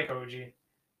 I like OG,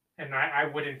 and I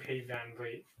wouldn't pay Van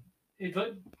Vliet.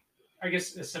 I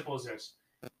guess as simple as this.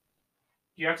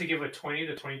 You have to give a $20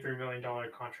 to $23 million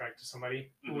contract to somebody.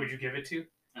 Who would you give it to?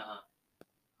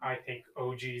 I think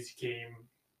OG's game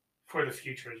for the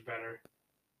future is better,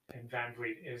 and Van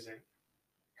Vliet isn't.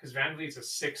 Because Van Vliet's a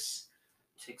 6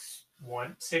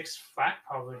 flat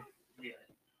probably. Yeah,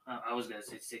 I was gonna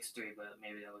say 6'3", but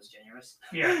maybe that was generous.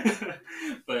 Yeah,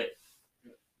 but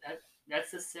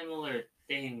that's a similar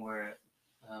thing where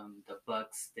the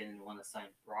Bucks didn't want to sign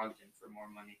Brogdon for more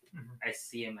money. Mm-hmm. I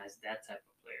see him as that type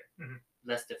of player. Mm-hmm.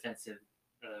 Less defensive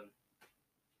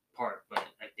part, but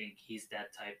I think he's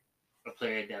that type of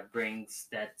player that brings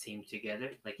that team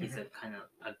together. Like he's a kind of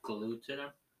a glue to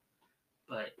them.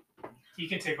 But he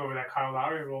can take over that Kyle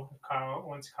Lowry role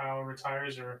once Kyle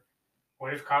retires, or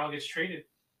what if Kyle gets traded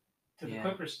to the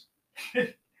Clippers?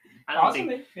 I don't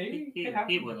think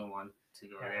he wouldn't want to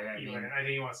go there. I think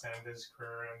he wants to end his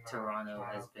career in Toronto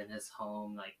has been his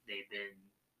home. Like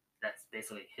that's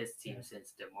basically his team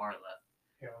since DeMar left.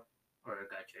 Yeah. Or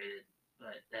got traded.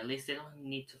 But at least they don't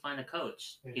need to find a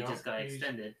coach. He just got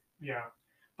extended. Yeah.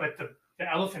 But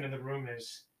the elephant in the room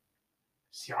is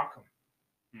Siakam.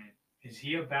 Is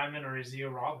he a Batman or is he a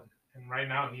Robin? And right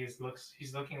now he's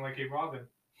looking like a Robin.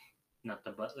 Not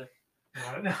the Butler.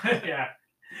 Yeah.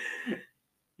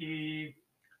 He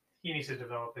needs to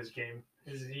develop his game.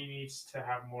 He needs to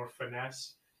have more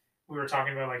finesse. We were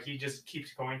talking about like he just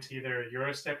keeps going to either a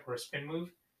Euro step or a spin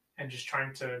move and just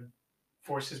trying to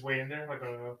force his way in there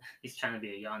he's trying to be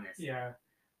a Giannis. Yeah,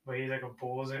 but he's like a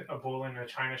bull in a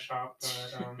china shop.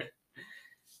 But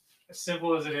as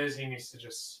simple as it is, he needs to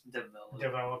just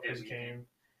develop his game.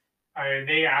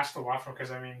 They asked a lot from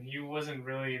because he wasn't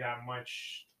really that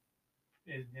much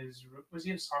in his. Was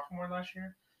he a sophomore last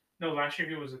year? No, last year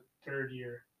he was a third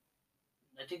year.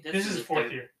 I think this is his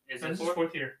fourth year. This is his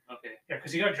fourth year. Okay. Yeah,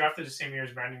 because he got drafted the same year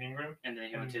as Brandon Ingram. And then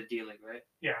he went to the D-League, right?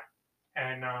 Yeah,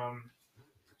 and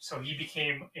so he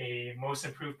became a most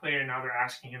improved player. Now they're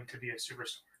asking him to be a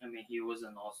superstar. He was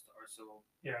an all-star, so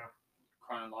yeah.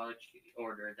 Chronological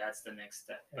order, that's the next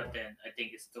step. Yeah. But then I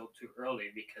think it's still too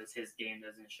early because his game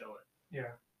doesn't show it.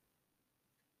 Yeah.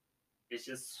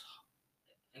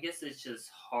 I guess it's just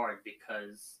hard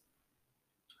because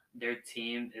their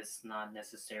team is not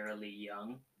necessarily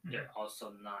young. Mm-hmm. They're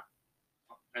also not.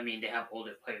 They have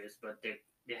older players, but they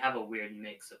have a weird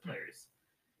mix of players.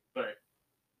 Mm-hmm. But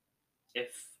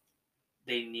if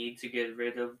they need to get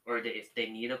rid of, if they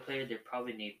need a player, they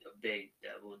probably need a big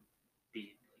that would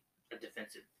be like a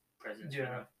defensive presence.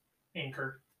 Yeah,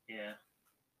 anchor. Yeah,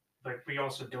 but we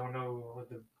also don't know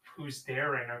who's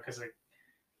there right now because like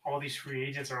all these free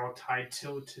agents are all tied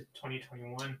to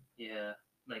 2021. Yeah,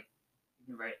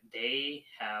 right. They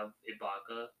have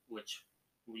Ibaka, which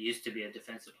used to be a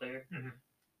defensive player. Mm-hmm.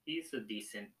 He's a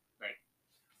decent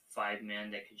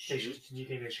 5-man that can shoot. Do you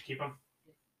think they should keep him?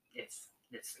 It's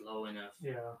low enough.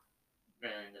 Yeah.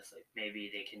 And it's maybe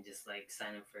they can just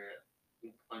sign him for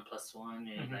 1+1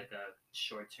 and a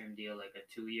short-term deal,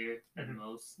 a 2-year at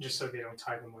most. Just so they don't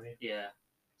tie the money. Yeah.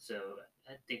 So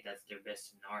I think that's their best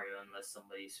scenario unless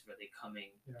somebody's really coming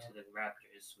to the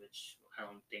Raptors, which I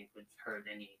don't think would hurt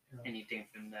anything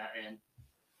from that end.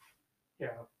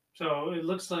 Yeah. So it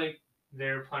looks like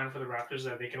their plan for the Raptors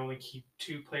that they can only keep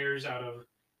 2 players out of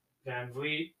Van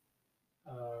Vliet,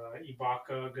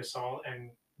 Ibaka, Gasol,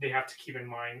 and they have to keep in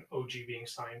mind OG being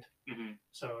signed. Mm-hmm.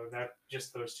 So that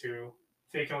just those 2.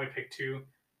 If they can only pick 2,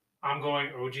 I'm going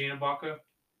OG and Ibaka.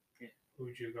 Yeah. Who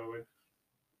would you go with?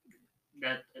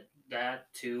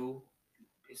 That too.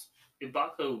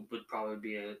 Ibaka would probably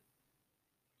be a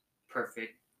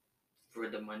perfect for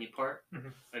the money part,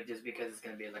 like just because it's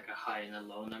gonna be like a high and a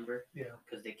low number. Yeah.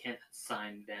 Because they can't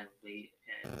sign Van Vliet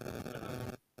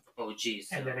and OG.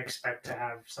 So, and then expect to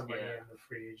have somebody in the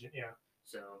free agent. Yeah.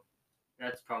 So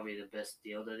that's probably the best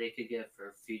deal that they could get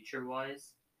for future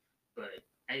wise. But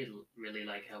I really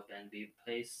like how Van Vliet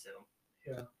plays, so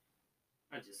yeah,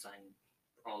 I just sign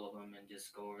all of them and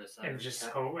just go over the side and just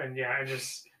hope and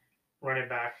just run it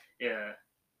back. Yeah.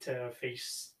 To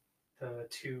face the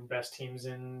two best teams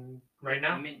in right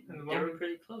now. I mean, they were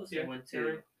pretty close. They went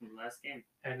to the last game.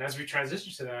 And as we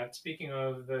transition to that, speaking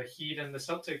of the Heat and the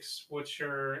Celtics, what's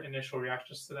your initial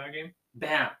reactions to that game?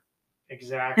 Bam.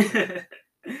 Exactly.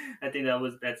 I think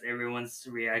that's everyone's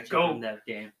reaction from that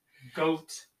game.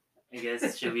 GOAT. I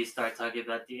guess should we start talking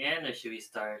about the end, or should we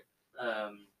start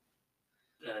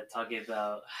talking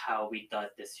about how we thought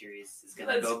this series is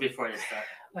gonna go before the start?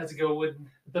 Let's go with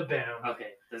the Bam.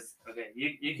 Okay, okay.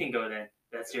 You can go then.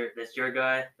 That's your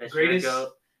guy. That's greatest, your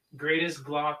goat. Greatest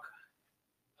Glock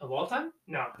of all time?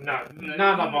 No, not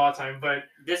of all time, but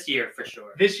this year for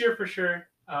sure. This year for sure.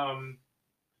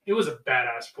 It was a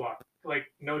badass block. Like,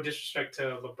 no disrespect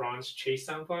to LeBron's chase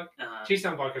down block. Chase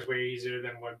down block is way easier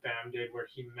than what Bam did, where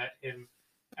he met him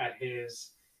at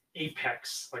his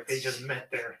apex. Like, they just met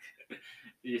there.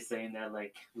 You're saying that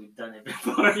like we've done it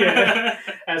before. Yeah,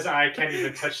 as I can't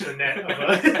even touch the net of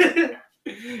a...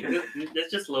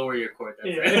 Let's just lower your court.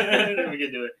 That's it. We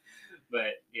can do it.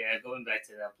 But yeah, going back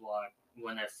to that block,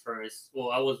 when I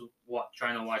was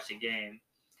trying to watch the game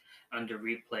under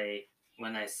replay.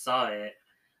 When I saw it,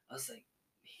 I was like,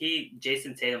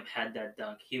 Jason Tatum had that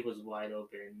dunk. He was wide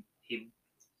open. He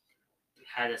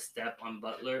had a step on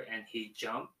Butler and he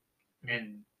jumped,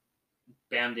 and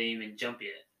Bam didn't even jump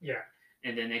yet. Yeah.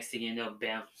 And the next thing you know,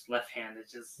 Bam's left hand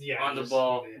is just on the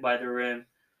ball by the rim.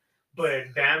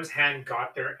 But Bam's hand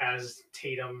got there as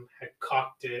Tatum had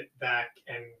cocked it back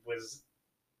and was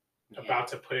about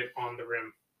to put it on the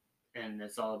rim. And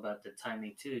it's all about the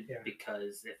timing too,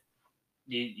 because if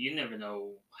you never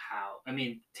know how. I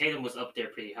mean, Tatum was up there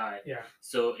pretty high. Yeah.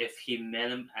 So if he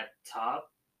met him at top,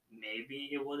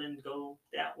 maybe it wouldn't go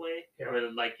that way. Yeah.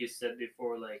 Or like you said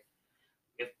before, like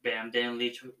if Bam didn't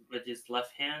reach with his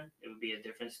left hand, it would be a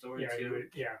different story too.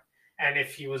 And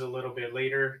if he was a little bit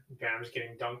later, Bam's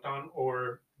getting dunked on,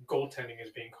 or goaltending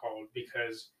is being called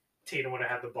because Tatum would have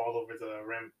had the ball over the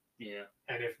rim. Yeah.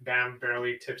 And if Bam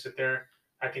barely tips it there,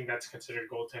 I think that's considered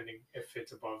goaltending if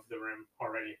it's above the rim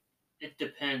already. It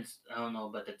depends. I don't know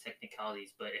about the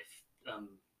technicalities, but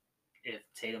if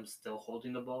Tatum's still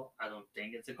holding the ball, I don't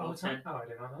think it's a goaltend. I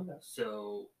did not know that.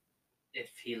 So if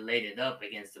he laid it up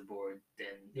against the board,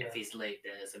 then if he's late,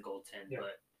 then it's a goaltend. Yeah.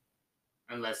 But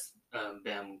unless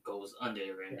Bam goes under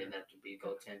the rim, then that would be a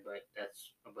goaltend. But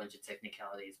that's a bunch of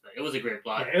technicalities. But it was a great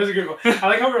block. Yeah, it was a great block. I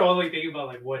like how we're all like thinking about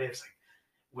like what ifs. Like,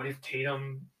 what if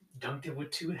Tatum dunked it with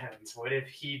two hands? What if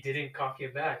he didn't cock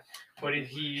it back? What if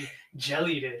he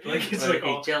jellied it? Like it's what like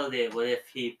if he jellied it? What if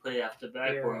he put it off the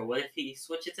backboard? What if he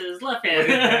switched it to his left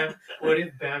hand? What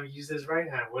if Bam used his right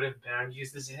hand? What if Bam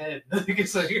used his head? Like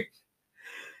it's like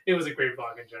it was a great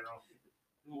block in general.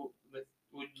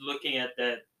 Looking at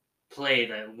that play,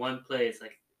 that one play, it's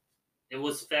like it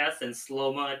was fast and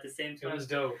slow-mo at the same time. It was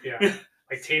dope, yeah.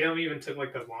 Like Tatum even took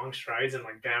like the long strides, and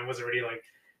like Bam was already like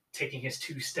taking his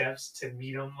 2 steps to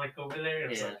meet him like over there.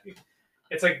 And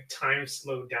it's like time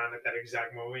slowed down at that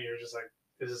exact moment. You're just like,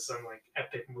 this is some like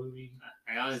epic movie.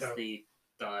 I honestly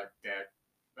thought that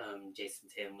Jason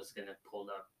Tatum was gonna pull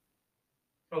up.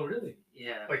 Oh really?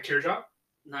 Yeah. Like teardrop?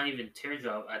 Not even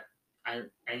teardrop. I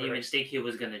didn't even think he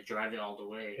was gonna drive it all the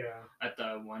way. Yeah. I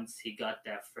thought once he got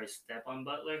that first step on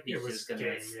Butler, he's just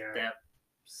gonna step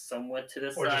somewhat to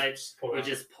the side or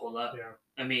just pull up. Yeah.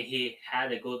 I mean, he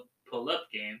had a good pull-up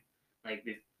game. Like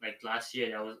last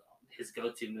year, that was his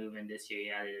go-to move, and this year he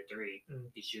added a 3.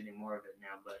 He's shooting more of it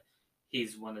now, but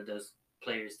he's one of those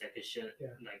players that could shoot,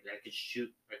 that could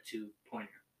shoot a 2-pointer.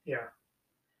 Yeah.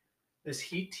 This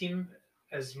Heat team,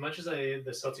 as much as the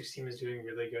Celtics team is doing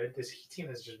really good, this Heat team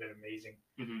has just been amazing.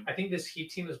 Mm-hmm. I think this Heat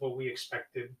team is what we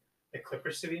expected the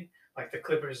Clippers to be. Like the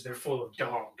Clippers, they're full of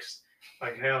dogs.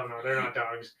 Like hell no, they're not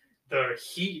dogs. The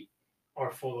Heat are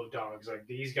full of dogs. Like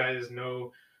these guys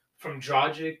know, from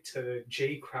Dragic to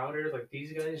Jay Crowder, like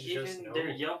these guys just know. They're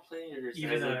young players.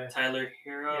 Even like Tyler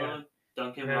Hero,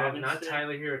 Duncan Robinson. Not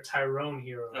Tyler Hero, Tyrone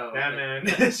Hero. Oh, that man.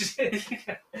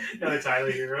 Another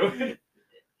Tyler Hero.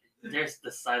 There's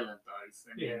the silent dogs.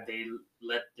 I mean, Yeah. they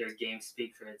let their game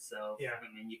speak for itself. Yeah.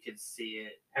 I mean, you could see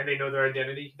it. And they know their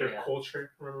identity, their Yeah.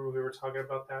 culture. Remember we were talking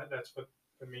about that? That's what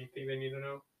the main thing they need to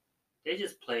know. They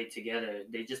just play together.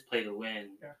 They just play to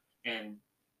win. Yeah. And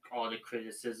all the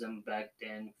criticism back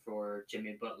then for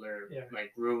Jimmy Butler, Yeah.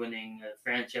 like ruining a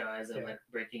franchise and Yeah. like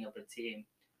breaking up a team,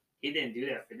 he didn't do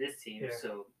that for this team. Yeah.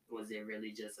 So was it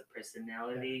really just a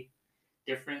personality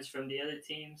difference from the other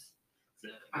teams? So,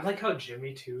 I like how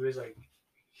Jimmy too is like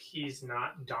he's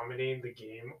not dominating the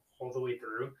game all the way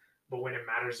through, but when it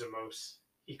matters the most,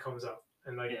 he comes up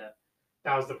and like yeah.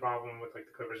 that was the problem with like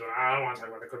the Clippers. I don't want to talk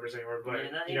about the Clippers anymore,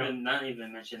 but Yeah, not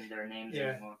even mention their names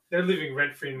anymore. They're living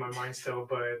rent free in my mind still,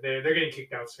 but they're getting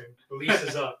kicked out soon. The lease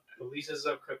is up. The lease is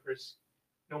up, Clippers.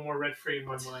 No more rent free in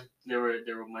my mind. They were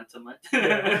month to month.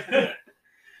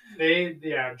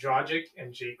 Dragic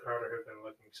and Jay Crowder have been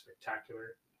looking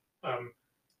spectacular.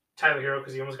 Tyler Hero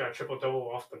because he almost got a triple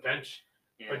double off the bench.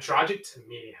 Yeah. But Dragic to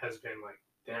me has been like,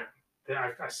 damn.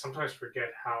 I sometimes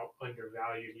forget how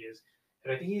undervalued he is,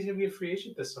 and I think he's gonna be a free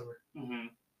agent this summer. Mm-hmm.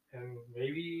 And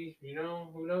maybe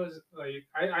who knows? Like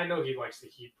I know he likes the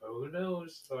Heat, but who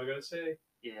knows? So I gotta say.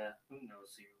 Yeah, who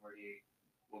knows where he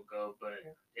will go? But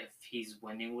if he's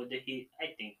winning with the Heat,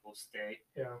 I think he'll stay.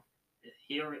 Yeah.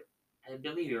 I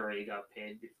believe he already got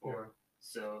paid before,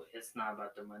 so it's not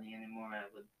about the money anymore. I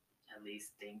would at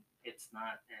least think it's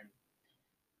not. And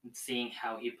seeing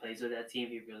how he plays with that team,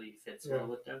 he really fits well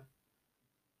with them.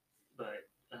 But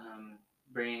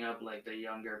bringing up like the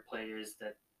younger players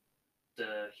that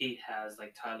the Heat has,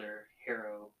 like Tyler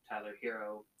Hero,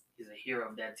 he's a hero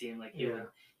of that team. Like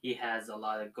he has a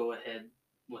lot of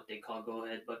what they call go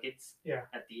ahead buckets. Yeah.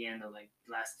 At the end of like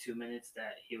last 2 minutes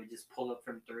that he would just pull up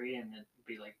from three and it'd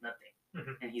be like nothing.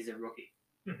 Mm-hmm. And he's a rookie.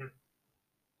 Mm-hmm.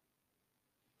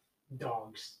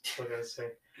 Dogs, what I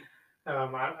say.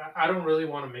 I don't really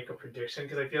want to make a prediction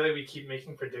because I feel like we keep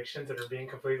making predictions that are being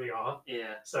completely off.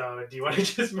 Yeah. So do you want to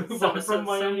just move on from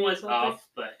Miami? Somewhat off,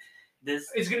 but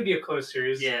it's going to be a close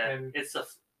series. Yeah, and it's going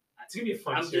to be a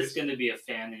fun series. I'm just going to be a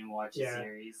fan and watch the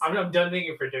series. I'm done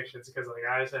making predictions because, like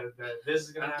I said, that this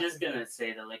is going to happen. I'm just going to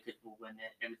say the Lakers will win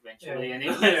it eventually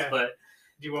anyways, but...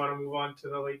 Do you want to move on to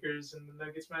the Lakers and the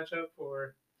Nuggets matchup,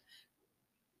 or...?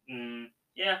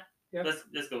 Yeah.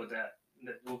 Let's go with that.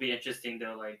 That will be interesting,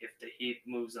 though, like, if the Heat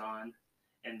moves on,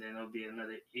 and then it'll be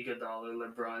another Iguodala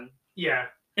LeBron. Yeah.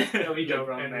 It'll be dope,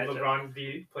 and matchup. LeBron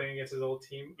be playing against his old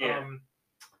team. Yeah.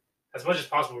 As much as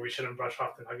possible, we shouldn't brush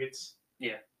off the Nuggets.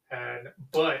 Yeah.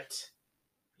 But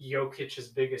Jokic's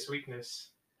biggest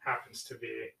weakness happens to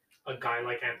be a guy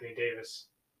like Anthony Davis.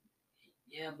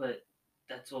 Yeah, but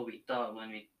that's what we thought when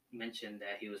we mentioned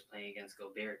that he was playing against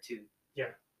Gobert, too.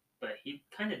 Yeah. But he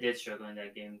kind of did struggle in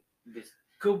that game.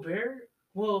 Gobert?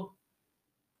 Well,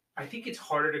 I think it's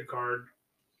harder to guard.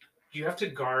 You have to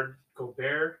guard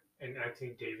Gobert and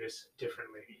Anthony Davis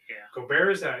differently. Yeah.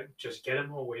 Gobert is that just get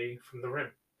him away from the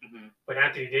rim. Mm-hmm. But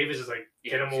Anthony Davis is like,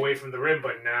 get him away from the rim,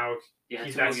 but now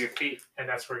he's move your feet. And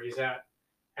that's where he's at.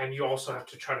 And you also have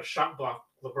to try to shot block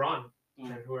LeBron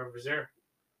and whoever's there.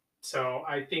 So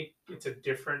I think it's a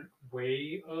different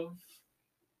way of...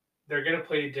 They're going to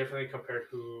play differently compared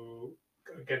to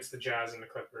against the Jazz and the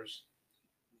Clippers.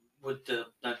 Would the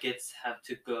Nuggets have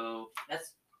to go...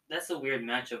 That's a weird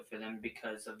matchup for them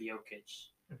because of Jokic.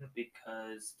 Mm-hmm.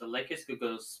 Because the Lakers could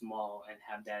go small and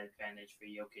have that advantage for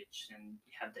Jokic and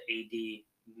have the AD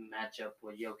matchup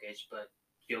with Jokic, but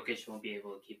Jokic won't be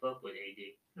able to keep up with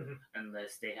AD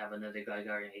unless they have another guy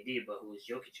guarding AD, but who is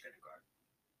Jokic going to guard?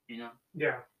 You know?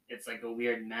 Yeah. It's like a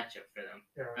weird matchup for them.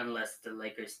 Yeah. Unless the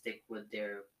Lakers stick with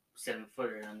their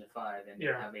 7-footer on the 5 and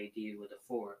have AD with a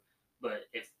 4. But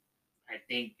I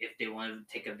think if they want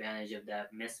to take advantage of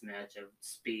that mismatch of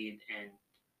speed and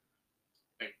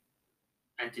like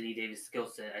Anthony Davis' skill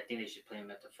set, I think they should play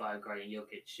him at the 5 guarding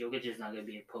Jokic. Jokic is not going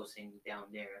to be posting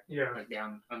down there, like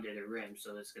down under the rim,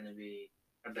 so it's going to be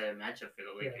a better matchup for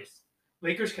the Lakers. Yeah.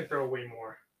 Lakers can throw way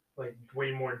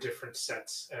more different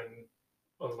sets and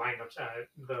lineups at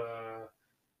the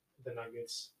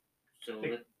Nuggets. So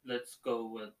let's go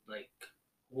with like,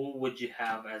 who would you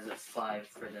have as a 5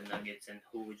 for the Nuggets, and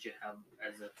who would you have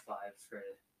as a 5 for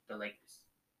the Lakers?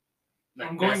 Like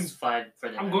I'm going 5 for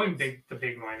the. I'm going the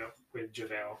big lineup with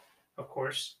JaVale, of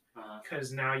course,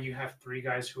 because now you have 3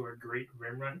 guys who are great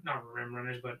not rim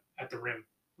runners, but at the rim: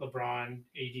 LeBron,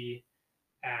 AD,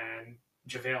 and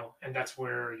JaVale, and that's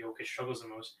where Jokic struggles the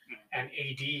most. And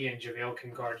AD and JaVale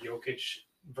can guard Jokic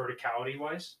verticality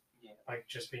wise, like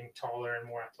just being taller and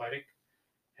more athletic,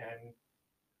 and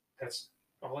that's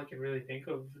all I can really think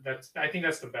of. I think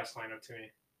that's the best lineup to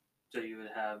me. So you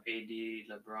would have AD,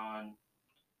 LeBron,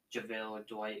 JaVale, or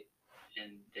Dwight.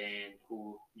 and then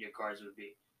who your guards would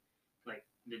be. Like,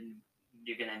 then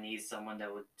you're gonna need someone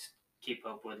that would keep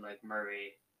up with like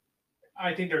Murray.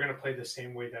 I think they're going to play the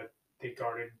same way that they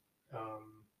guarded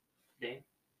Dame.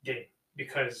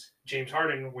 because James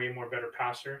Harden way more better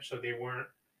passer, so they weren't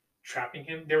trapping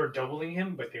him. They were doubling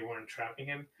him, but they weren't trapping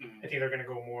him. Mm-hmm. I think they're going to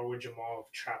go more with Jamal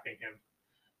of trapping him.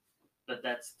 But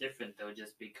that's different though,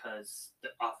 just because the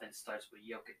offense starts with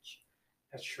Jokic.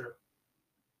 That's true.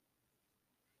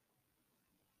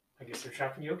 I guess they're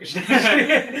trapping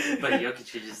Jokic. But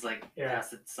Jokic could just like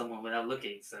pass it to someone without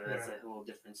looking, so that's a whole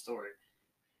different story.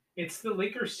 It's the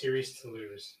Lakers' series to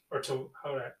lose, or to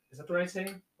is that the right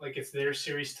saying? Like it's their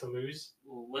series to lose.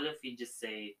 Well, what if we just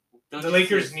say the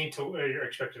Lakers need to are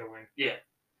expected to win? Yeah.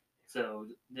 So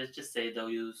let's just say they'll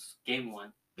use game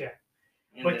 1. Yeah.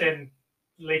 But then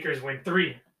Lakers win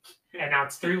 3, and now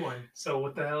it's 3-1. So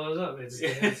what the hell is up?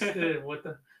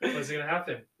 What's gonna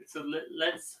happen? So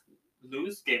let's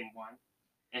lose game 1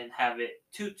 and have it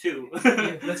 2-2.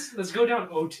 Yeah, let's go down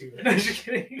 0-2. No, just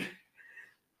kidding.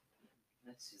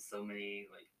 That's just so many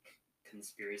like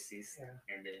conspiracies,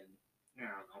 and then I don't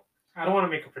know. I don't want to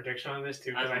make a prediction on this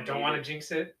too because I don't want to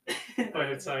jinx it. But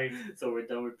it's like so we're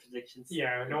done with predictions.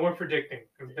 Yeah, no more predicting.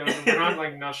 We're not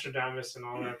like Nostradamus and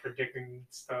all that predicting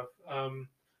stuff.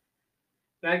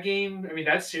 That game, I mean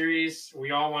that series,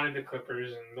 we all wanted the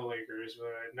Clippers and the Lakers,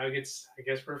 but Nuggets, I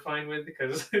guess we're fine with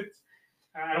because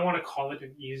I don't want to call it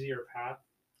an easier path.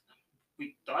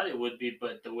 We thought it would be,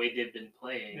 but the way they've been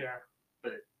playing. Yeah.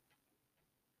 But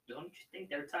don't you think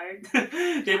they're tired?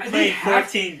 They played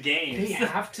 14 games. They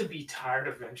have to be tired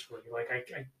eventually. Like,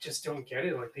 I just don't get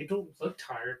it. Like, they don't look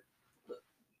tired.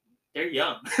 They're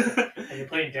young. And they're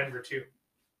playing Denver, too.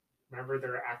 Remember,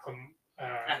 they're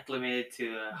acclimated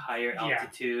to a higher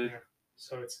altitude. Yeah.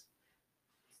 So it's...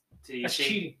 That's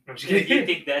cheating. Do you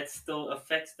think that still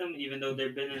affects them, even though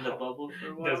they've been in the bubble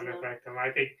for a while? It doesn't affect them. I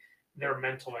think their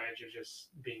mental edge is just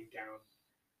being down.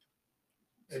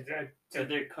 So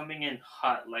they're coming in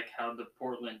hot, like how the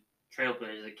Portland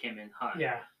Trailblazers came in hot.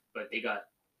 Yeah. But they got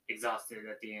exhausted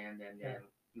at the end, and then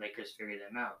Lakers figured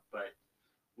them out. But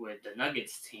with the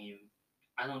Nuggets team,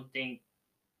 I don't think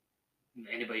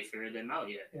anybody figured them out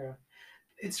yet. Yeah.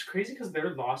 It's crazy because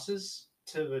their losses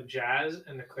to the Jazz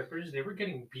and the Clippers, they were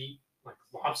getting beat like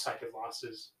lopsided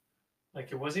losses.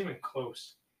 Like it wasn't even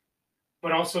close.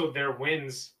 But also their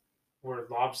wins were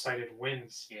lopsided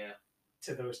wins. Yeah.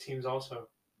 To those teams also.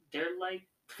 They're like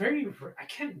I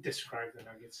can't describe the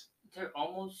Nuggets. They're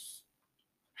almost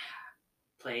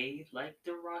play like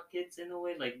the Rockets in a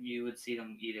way. Like you would see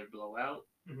them either blow out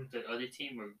the other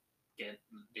team or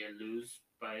they lose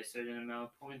by a certain amount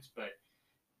of points, but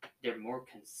they're more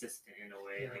consistent in a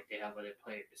way. Like they have other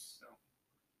players. So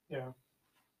yeah,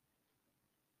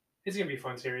 it's gonna be a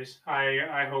fun series.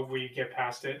 I hope we get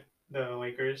past it. The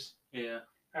Lakers. Yeah.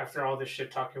 After all the shit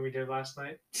talking we did last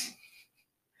night.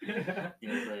 Yeah,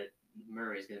 but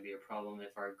Murray's going to be a problem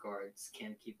if our guards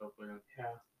can't keep up with him.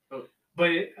 Yeah. But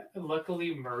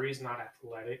luckily, Murray's not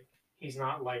athletic. He's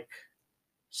not like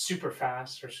super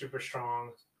fast or super strong.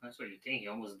 That's what you think. He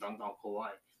almost dunked on Kawhi.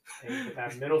 And with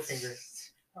that middle finger.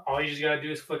 All you just got to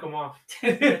do is flick him off.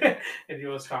 And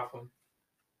you'll stop him.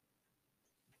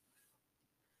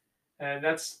 And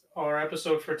that's our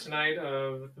episode for tonight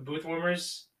of the Booth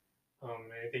Warmers.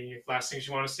 Anything last things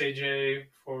you want to say, Jay,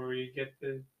 before we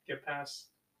get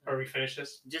past or we finish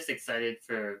this? Just excited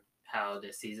for how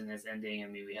the season is ending. I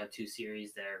mean, we have 2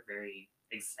 series that are very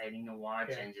exciting to watch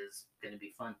and just going to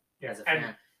be fun as a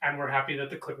fan. And we're happy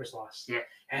that the Clippers lost. Yeah.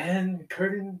 And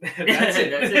Curtin, that's it.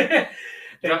 That's it.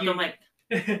 Drop the mic.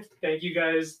 Thank you,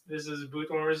 guys. This is Booth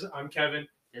Warmers. I'm Kevin.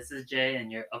 This is Jay,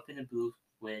 and you're up in the booth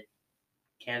with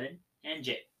Kevin and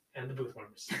Jay. And the Booth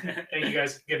Warmers. Thank you,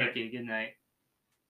 guys. Good night. Thank you. Good night.